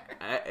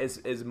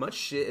 as much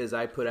shit as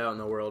I put out in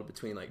the world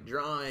between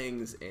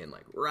drawings and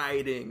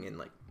writing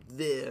and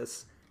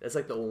this. That's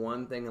the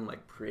one thing I'm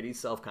pretty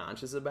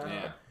self-conscious about.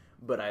 Yeah.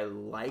 but I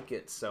like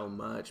it so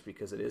much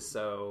because it is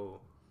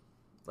so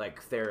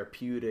like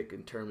therapeutic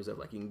in terms of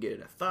like you can get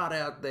a thought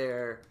out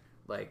there.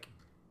 Like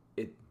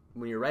it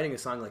when you're writing a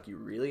song, like you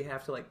really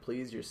have to like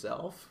please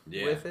yourself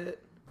with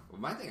it. Well,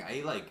 my thing,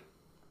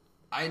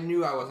 I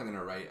knew I wasn't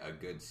gonna write a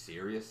good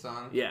serious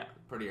song. Yeah.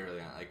 Pretty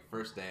early on, like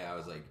first day, I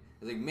was like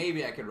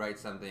maybe I could write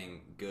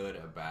something good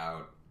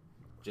about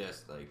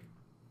just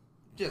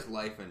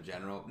life in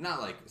general.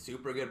 Not like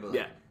super good, but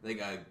like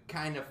a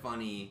kind of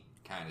funny,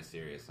 kind of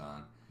serious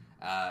song.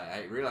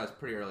 I realized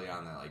pretty early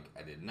on that like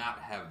I did not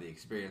have the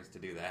experience to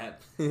do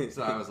that,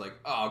 so I was like,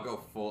 "Oh, I'll go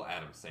full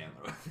Adam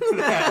Sandler with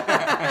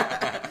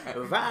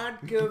it."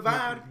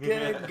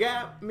 Vodka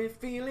got me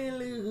feeling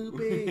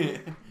loopy,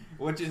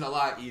 which is a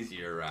lot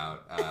easier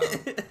route.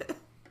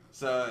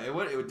 So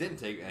it didn't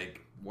take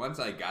like once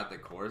I got the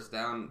chorus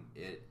down,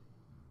 it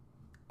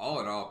all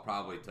in all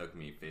probably took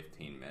me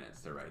 15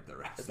 minutes to write the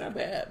rest. That's not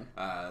bad.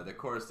 The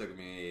chorus took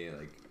me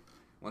like.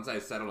 Once I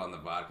settled on the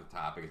vodka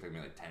topic, it took me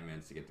like 10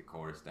 minutes to get the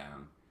chorus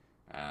down.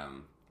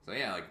 So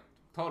yeah, like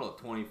total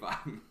 25,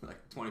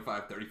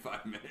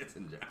 35 minutes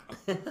in general.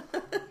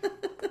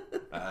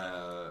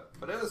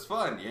 But it was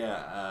fun,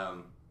 yeah.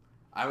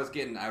 I was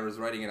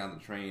writing it on the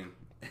train.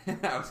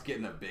 I was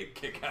getting a big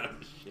kick out of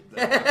the shit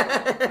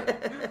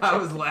that I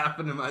was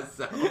laughing to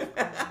myself.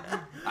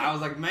 I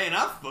was like, man,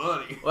 I'm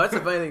funny. Well, that's the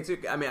funny thing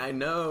too. I mean, I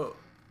know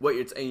what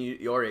you're saying.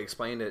 You already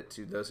explained it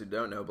to those who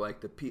don't know, but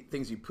like the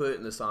things you put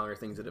in the song are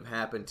things that have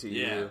happened to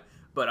you.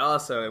 But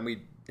also, and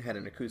we had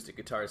an acoustic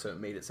guitar, so it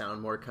made it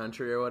sound more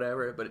country or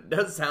whatever. But it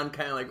does sound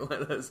kind of like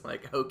one of those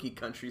like hokey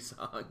country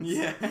songs,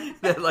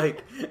 that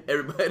like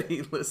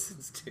everybody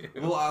listens to.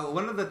 Well,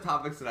 one of the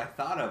topics that I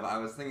thought of, I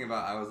was thinking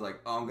about. I was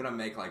like, oh, I'm gonna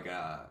make like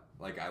I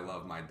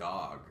love my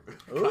dog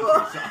country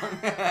song.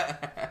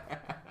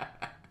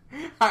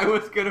 I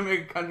was gonna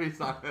make a country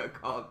song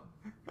called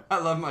I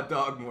Love My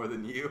Dog More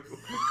Than You.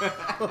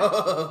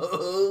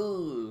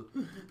 Oh,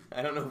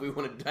 I don't know if we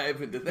want to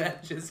dive into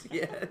that just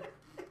yet.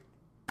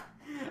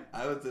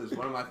 It was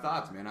one of my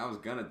thoughts, man. I was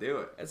gonna do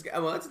it. That's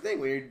the thing.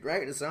 When you're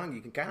writing a song,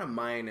 you can kind of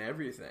mine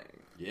everything.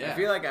 Yeah. I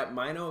feel like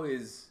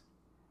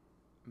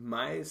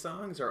my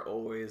songs are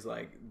always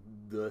like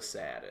the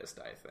saddest,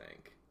 I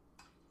think.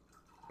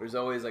 There's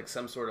always like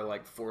some sort of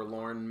like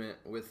forlornment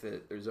with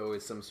it. There's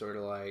always some sort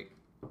of like,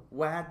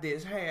 why'd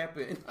this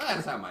happen?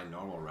 That's how my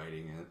normal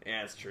writing is.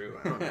 Yeah, it's true.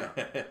 I don't know.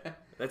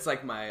 That's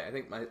like I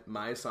think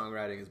my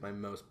songwriting is my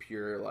most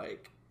pure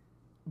like.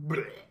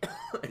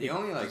 The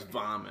only like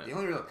vomit. The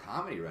only real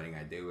comedy writing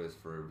I do is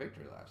for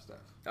Victory Lap stuff.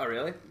 Oh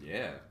really?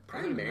 Yeah.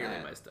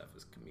 Primarily my stuff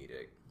is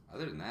comedic.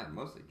 Other than that,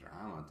 mostly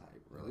drama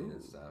type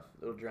related stuff.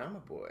 Little drama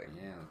boy.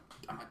 Yeah.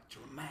 I'm a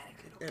dramatic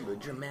little boy. I'm a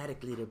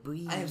dramatic little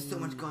boy. I have so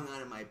much going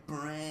on in my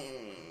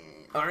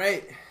brain. All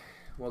right.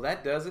 Well,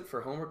 that does it for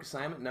homework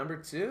assignment number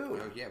 2.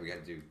 Oh yeah, we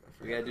gotta do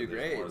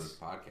grades. More of this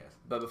podcast.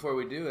 But before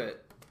we do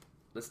it,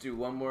 let's do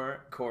one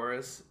more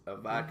chorus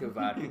of Vodka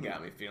Vodka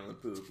Got Me Feeling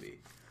Poopy.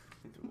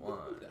 1,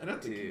 I don't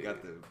think you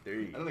got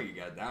 3. I don't think you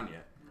got it down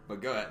yet.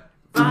 But go ahead.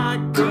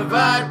 Vodka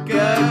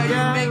Vodka,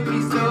 you make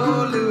me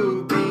so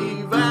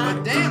loopy.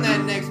 But damn,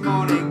 that next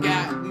morning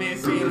got me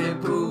feeling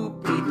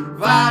poopy.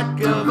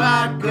 Vodka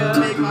Vodka,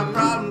 make my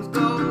problems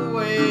go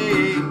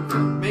away.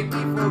 Make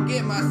me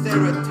forget my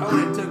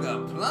serotonin took a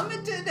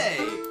plummet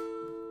today.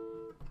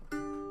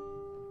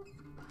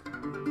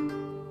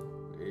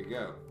 There you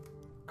go.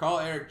 Call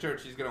Eric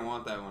Church. He's gonna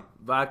want that one.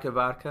 Vodka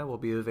Vodka will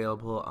be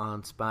available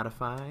on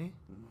Spotify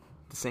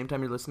the same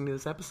time you're listening to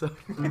this episode.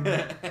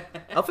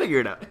 I'll figure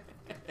it out.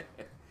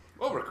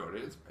 We'll record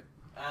it. It's fine.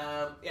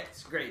 Yeah,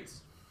 it's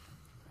grades.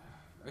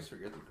 I always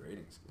forget the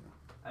grading scale.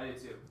 I do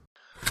too.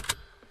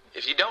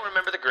 If you don't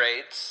remember the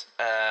grades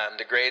are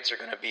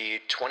going to be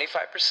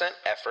 25%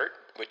 effort,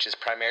 which is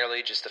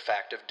primarily just the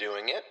fact of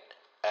doing it.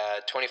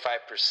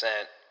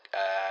 25%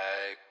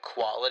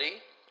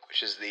 quality,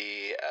 which is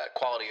the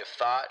quality of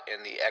thought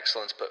and the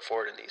excellence put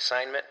forward in the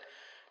assignment.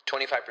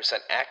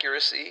 25%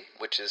 accuracy,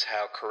 which is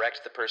how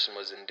correct the person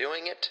was in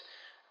doing it.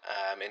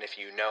 And if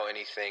you know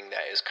anything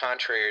that is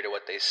contrary to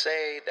what they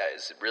say, that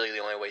is really the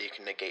only way you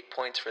can negate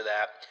points for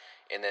that.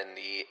 And then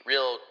the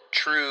real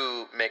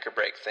true make or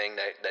break thing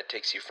that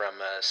takes you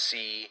from a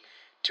C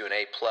to an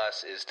A+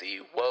 is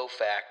the whoa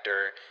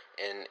factor.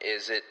 And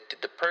did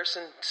the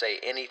person say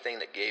anything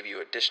that gave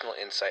you additional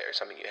insight or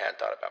something you hadn't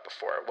thought about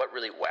before? What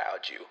really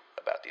wowed you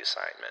about the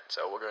assignment?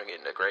 So we're going to get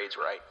into grades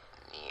right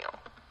now.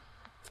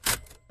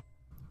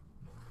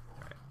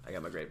 I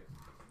got my grade.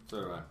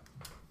 So do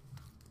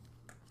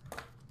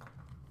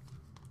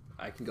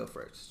I can go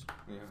first.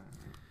 Yeah.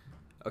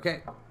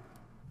 Okay.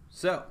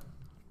 So,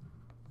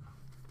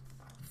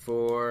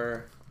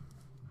 I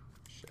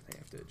think I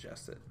have to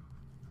adjust it.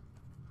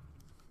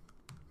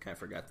 Kind of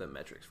forgot the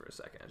metrics for a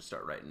second. I just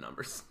start writing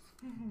numbers.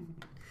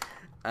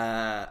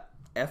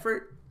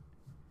 Effort.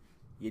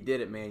 You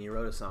did it, man. You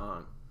wrote a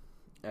song.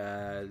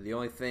 The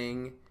only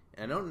thing,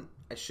 and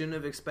I shouldn't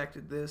have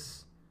expected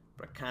this,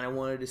 but I kind of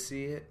wanted to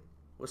see it,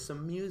 was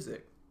some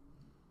music.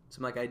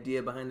 Some like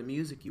idea behind the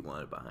music you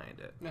wanted behind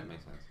it. That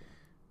makes sense. Yeah.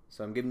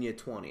 So I'm giving you a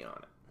 20 on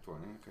it. 20,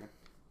 okay.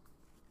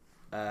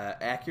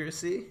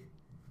 Accuracy.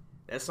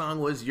 That song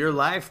was Your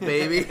Life,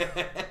 baby.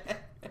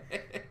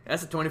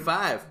 That's a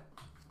 25.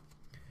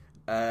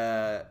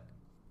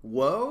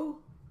 Whoa.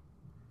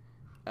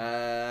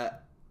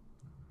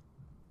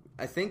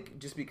 I think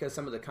just because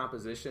some of the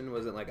composition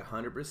wasn't like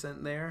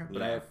 100% there,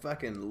 but I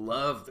fucking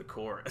love the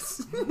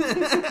chorus.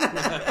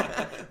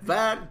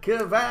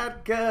 Vodka,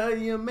 vodka,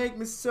 you make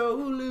me so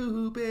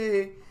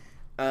loopy.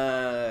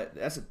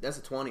 That's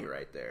a 20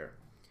 right there.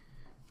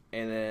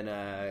 And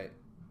then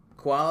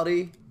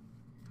quality,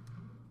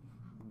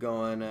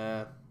 going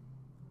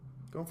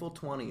full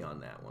 20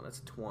 on that one. That's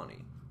a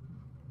 20.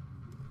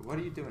 What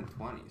are you doing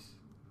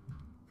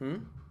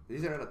 20s?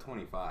 These are out of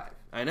 25.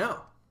 I know.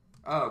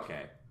 Oh,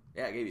 okay.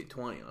 Yeah, I gave you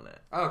 20 on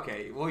that.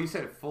 Okay, well, you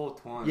said full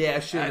 20. Yeah,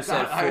 I should have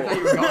said full. I thought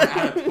you were going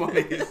out of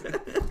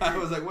 20s. I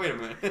was like, wait a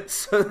minute.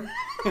 So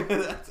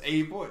that's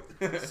 80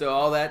 points. So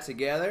all that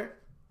together,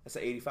 that's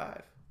an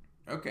 85.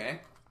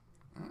 Okay.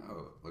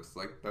 Oh, looks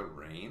like the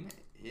rain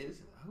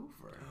is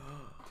over.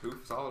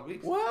 2 solid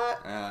weeks. What?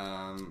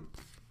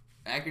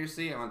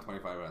 Accuracy, I went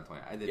 25 out of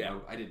 20.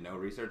 I did no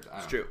research.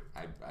 It's true.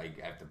 I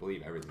have to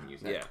believe everything you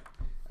said.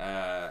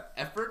 Yeah.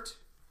 Effort,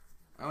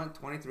 I went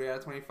 23 out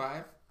of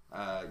 25.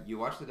 You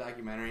watched the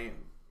documentary.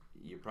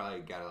 You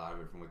probably got a lot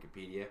of it from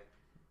Wikipedia,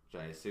 which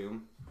I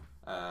assume.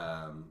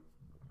 I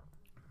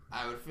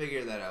would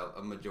figure that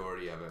a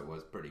majority of it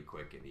was pretty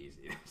quick and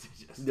easy.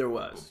 There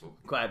was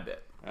quite a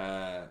bit.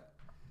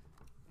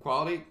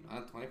 Quality,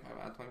 25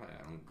 out of 25.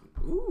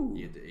 Ooh.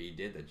 You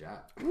did the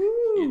job.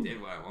 Ooh. You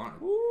did what I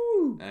wanted.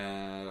 Ooh.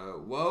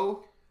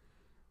 Whoa,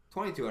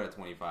 22 out of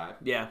 25.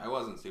 Yeah. I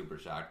wasn't super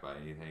shocked by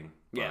anything.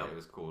 But it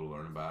was cool to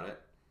learn about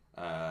it.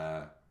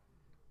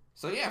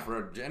 So yeah,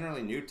 for a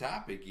generally new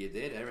topic, you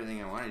did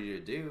everything I wanted you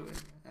to do.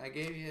 And I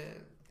gave you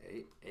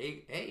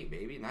a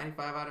baby,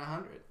 95 out of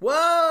 100.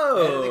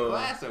 Whoa! Head of the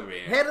class over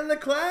here. Head of the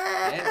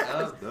class! Head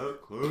of the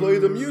class. Play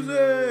the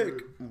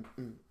music!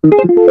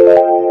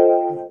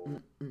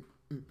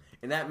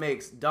 And that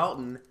makes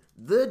Dalton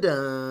the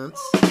dunce.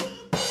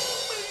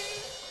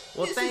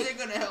 Well, this isn't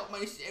going to help my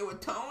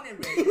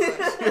serotonin very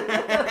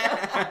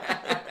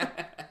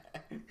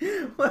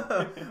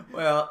much.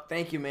 Well,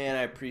 thank you, man.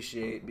 I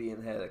appreciate being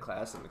the head of the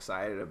class. I'm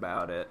excited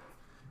about it.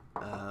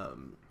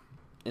 And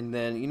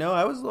then,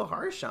 I was a little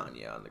harsh on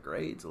you on the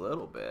grades a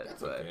little bit.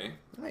 That's but okay.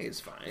 I think it's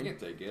fine. I can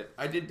take it.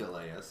 I did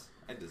delay us.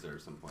 I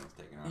deserve some points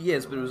taken off.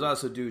 Yes, but it was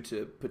also due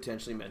to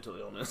potentially mental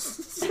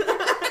illness.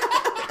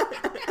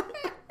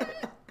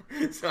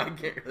 So I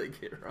can't really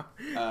get it wrong.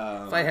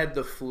 If I had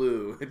the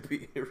flu, it'd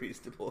be a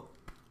reasonable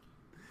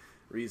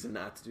reason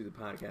not to do the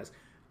podcast.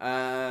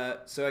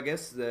 So I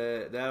guess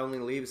that only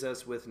leaves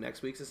us with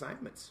next week's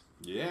assignments.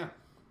 Yeah.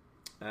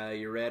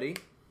 You ready?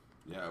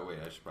 Yeah, wait,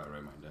 I should probably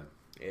write mine down.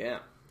 Yeah.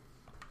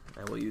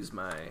 I will use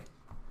my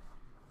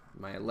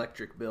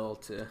electric bill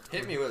to...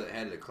 Hit me with it,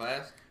 head of the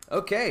class.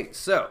 Okay,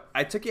 so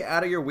I took you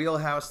out of your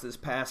wheelhouse this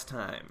past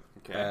time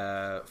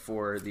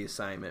for the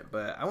assignment,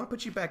 but I want to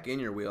put you back in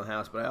your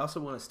wheelhouse, but I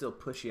also want to still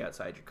push you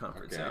outside your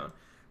comfort zone.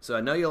 So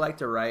I know you like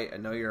to write. I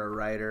know you're a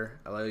writer.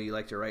 I know you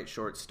like to write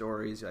short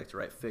stories. You like to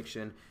write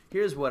fiction.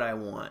 Here's what I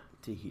want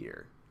to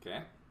hear.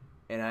 Okay.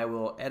 And I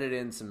will edit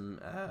in some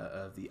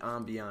of the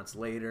ambiance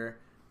later,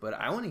 but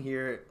I want to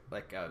hear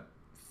like a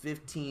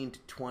 15 to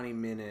 20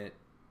 minute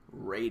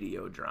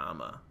radio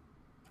drama.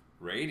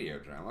 Radio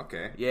drama,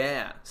 okay.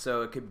 Yeah,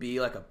 so it could be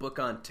like a book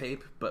on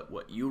tape, but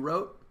what you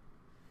wrote,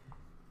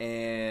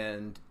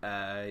 and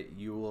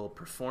you will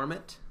perform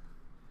it.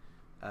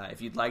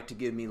 If you'd like to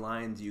give me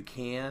lines, you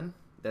can.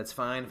 That's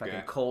fine. If I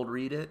can cold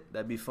read it,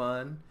 that'd be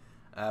fun.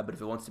 But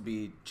if it wants to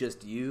be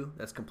just you,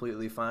 that's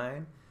completely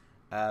fine.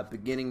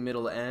 Beginning,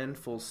 middle, end,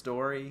 full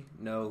story.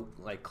 No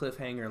like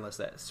cliffhanger unless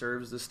that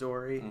serves the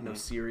story. Mm-hmm. No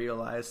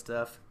serialized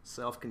stuff.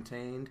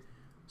 Self-contained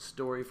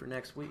story for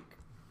next week.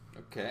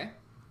 Okay.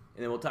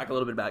 And then we'll talk a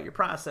little bit about your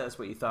process,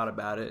 what you thought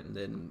about it, and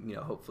then,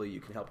 hopefully you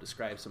can help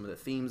describe some of the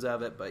themes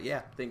of it. But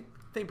yeah, think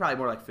probably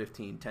more like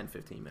 15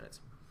 minutes.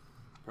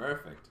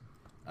 Perfect.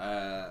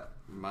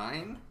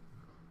 Mine,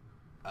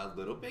 a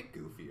little bit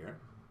goofier.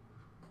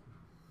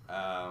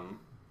 I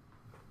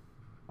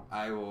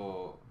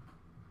will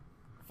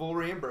full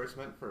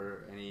reimbursement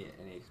for any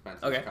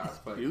expenses costs,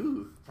 but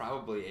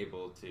probably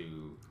able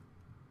to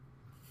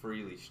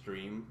freely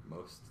stream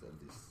most of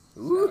this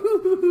stuff.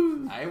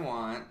 I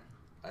want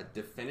a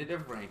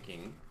definitive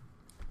ranking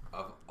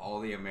of all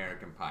the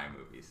American Pie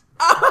movies.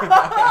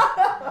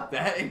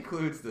 That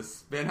includes the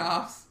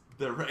spin-offs,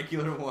 the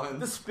regular ones.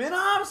 The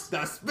spin-offs?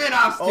 The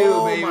spin-offs too,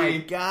 baby! Oh my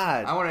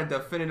god. I want a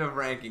definitive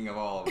ranking of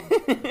all of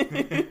them.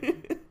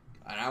 And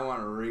I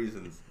want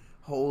reasons.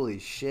 Holy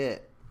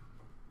shit.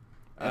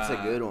 That's a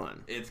good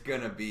one. It's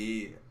gonna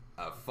be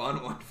a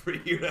fun one for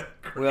you to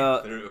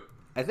crank through.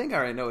 I think I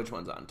already know which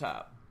one's on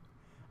top.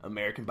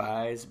 American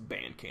Pie's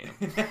Bandcamp.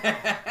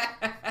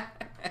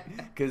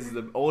 Because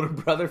the older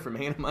brother from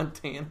Hannah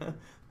Montana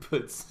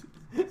puts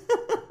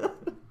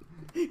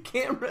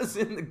cameras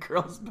in the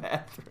girls'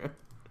 bathroom.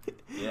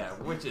 Yeah,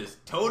 which is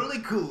totally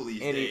cool these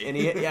days.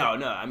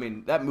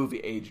 That movie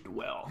aged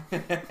well. I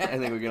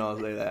think we can all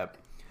say that.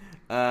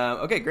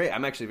 Okay, great.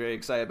 I'm actually very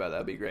excited about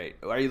that. That'd be great.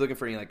 Are you looking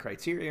for any like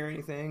criteria or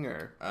anything,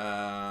 or?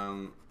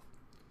 I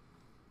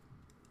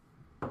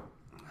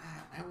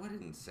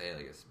wouldn't say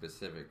like a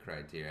specific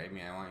criteria. I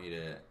mean, I want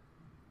you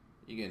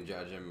can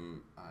judge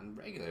them on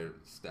regular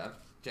stuff,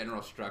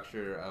 general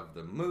structure of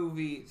the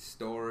movie,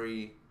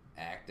 story,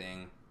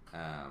 acting.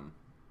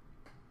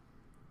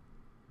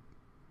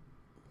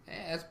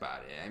 That's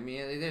about it. I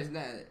mean, there's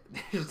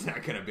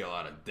not going to be a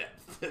lot of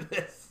depth to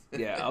this.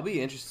 Yeah, I'll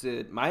be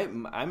interested.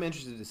 I'm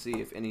interested to see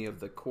if any of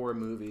the core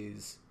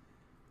movies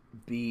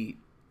beat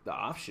the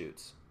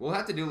offshoots. We'll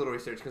have to do a little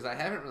research because I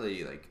haven't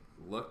really like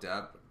looked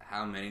up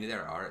how many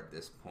there are at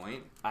this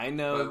point. I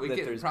know that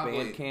there's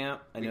Bandcamp.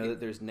 I know that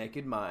there's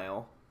Naked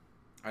Mile.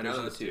 I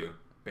know those two.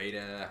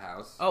 Beta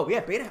House. Oh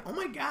yeah, Beta. Oh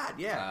my god,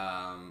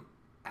 yeah.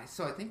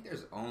 So I think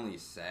there's only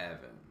 7.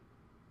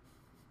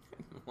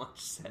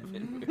 Watch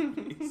 7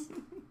 movies.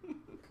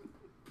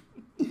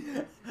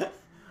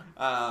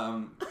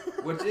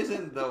 Which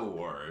isn't the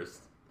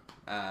worst.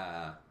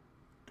 I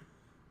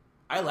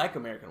like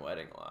American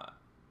Wedding a lot.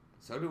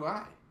 So do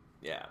I.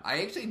 Yeah.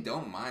 I actually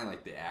don't mind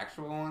like the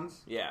actual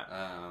ones. Yeah.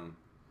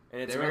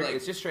 And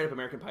it's just straight up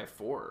American Pie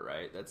 4,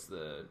 right? That's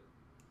the...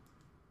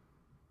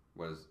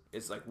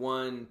 It's like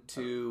 1,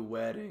 2,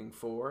 Wedding,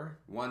 4.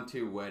 1,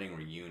 2, Wedding,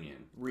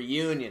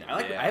 Reunion.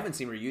 I haven't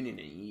seen Reunion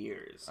in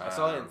years. I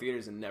saw it in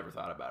theaters and never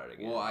thought about it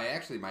again. Well,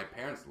 my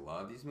parents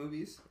love these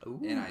movies.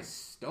 Ooh. And I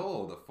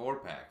stole the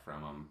 4-pack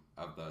from them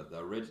of the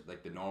original,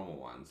 like the normal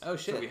ones. Oh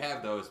shit! So we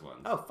have those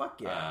ones. Oh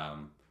fuck yeah!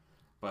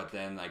 But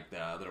then like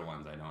the other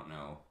ones, I don't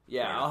know.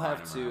 Yeah, I'll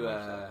have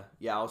to.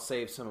 I'll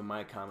save some of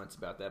my comments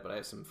about that. But I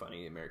have some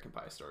funny American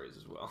Pie stories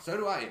as well. So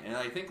do I, and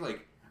I think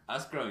like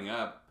us growing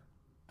up.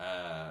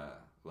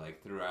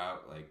 Like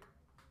throughout, like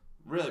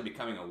really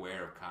becoming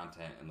aware of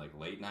content in like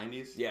late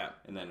 90s, yeah,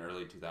 and then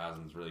early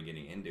 2000s, really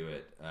getting into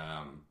it.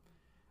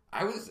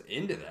 I was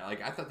into that.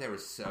 Like I thought they were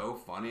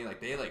so funny.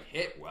 Like they like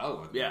hit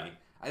well with me.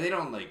 They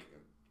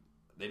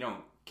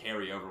don't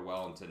carry over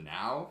well into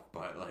now,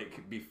 but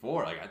like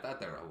before, like I thought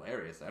they were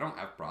hilarious. I don't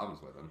have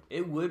problems with them.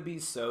 It would be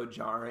so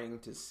jarring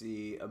to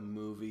see a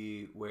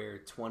movie where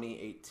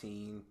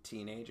 2018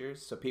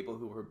 teenagers, so people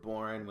who were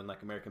born when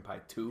like American Pie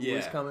 2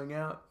 was coming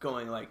out,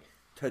 going like,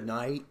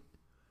 tonight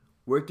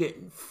we're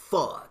getting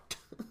fucked.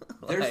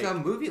 There's a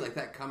movie like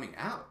that coming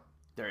out.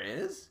 There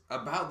is?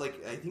 About,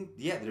 like, I think,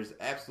 there's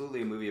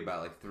absolutely a movie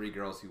about, like, 3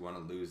 girls who want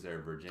to lose their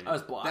virginity. Oh,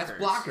 it's Blockers. That's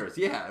Blockers,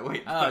 yeah.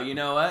 Wait. Oh, you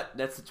know what?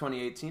 That's the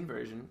 2018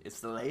 version.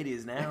 It's the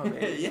ladies now,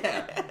 baby.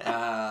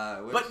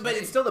 Yeah. But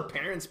it's still the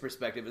parents'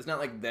 perspective. It's not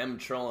like them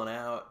trolling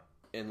out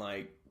and,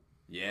 like...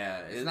 Yeah,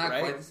 it's not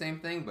quite the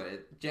same thing,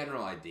 but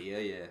general idea,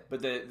 yeah.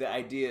 But the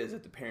idea is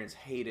that the parents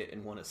hate it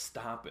and want to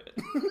stop it.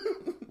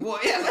 Well,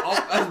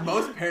 yeah, as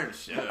most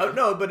parents should. Oh,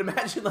 no, but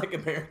imagine like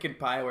American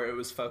Pie where it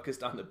was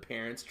focused on the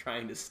parents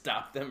trying to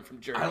stop them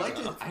from jerking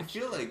off. I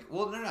feel like,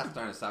 well, they're not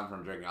trying to stop them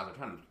from jerking off. They're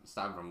trying to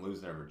stop them from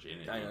losing their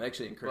virginity. I know, they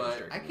actually encourage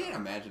jerking off. I can't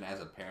imagine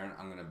as a parent,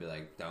 I'm going to be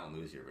like, don't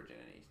lose your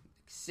virginity.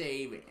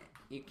 Save it.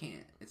 You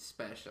can't. It's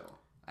special.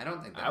 I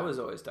don't think that... I was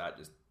always taught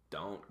just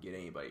don't get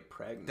anybody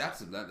pregnant.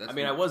 That's I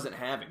mean, I wasn't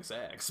having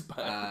sex, but...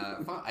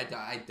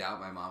 I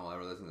doubt my mom will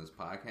ever listen to this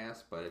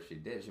podcast, but if she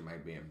did, she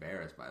might be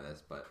embarrassed by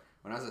this, but...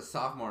 When I was a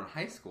sophomore in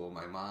high school,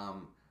 my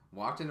mom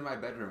walked into my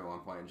bedroom at one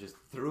point and just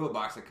threw a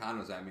box of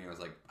condoms at me and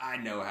was like, I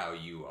know how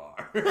you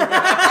are. And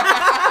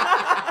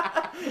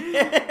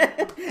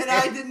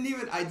I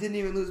didn't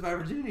even lose my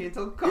virginity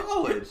until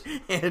college.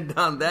 And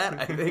on that,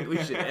 I think we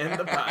should end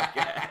the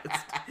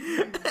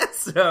podcast.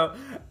 So,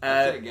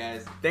 that's it,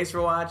 guys. Thanks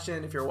for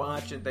watching. If you're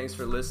watching, thanks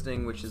for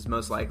listening, which is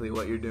most likely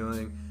what you're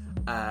doing.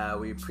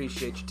 We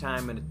appreciate your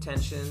time and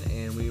attention,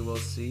 and we will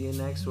see you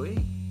next week.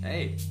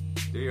 Hey,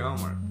 do your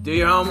homework. Do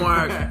your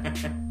homework.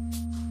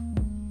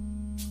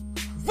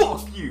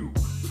 Fuck you.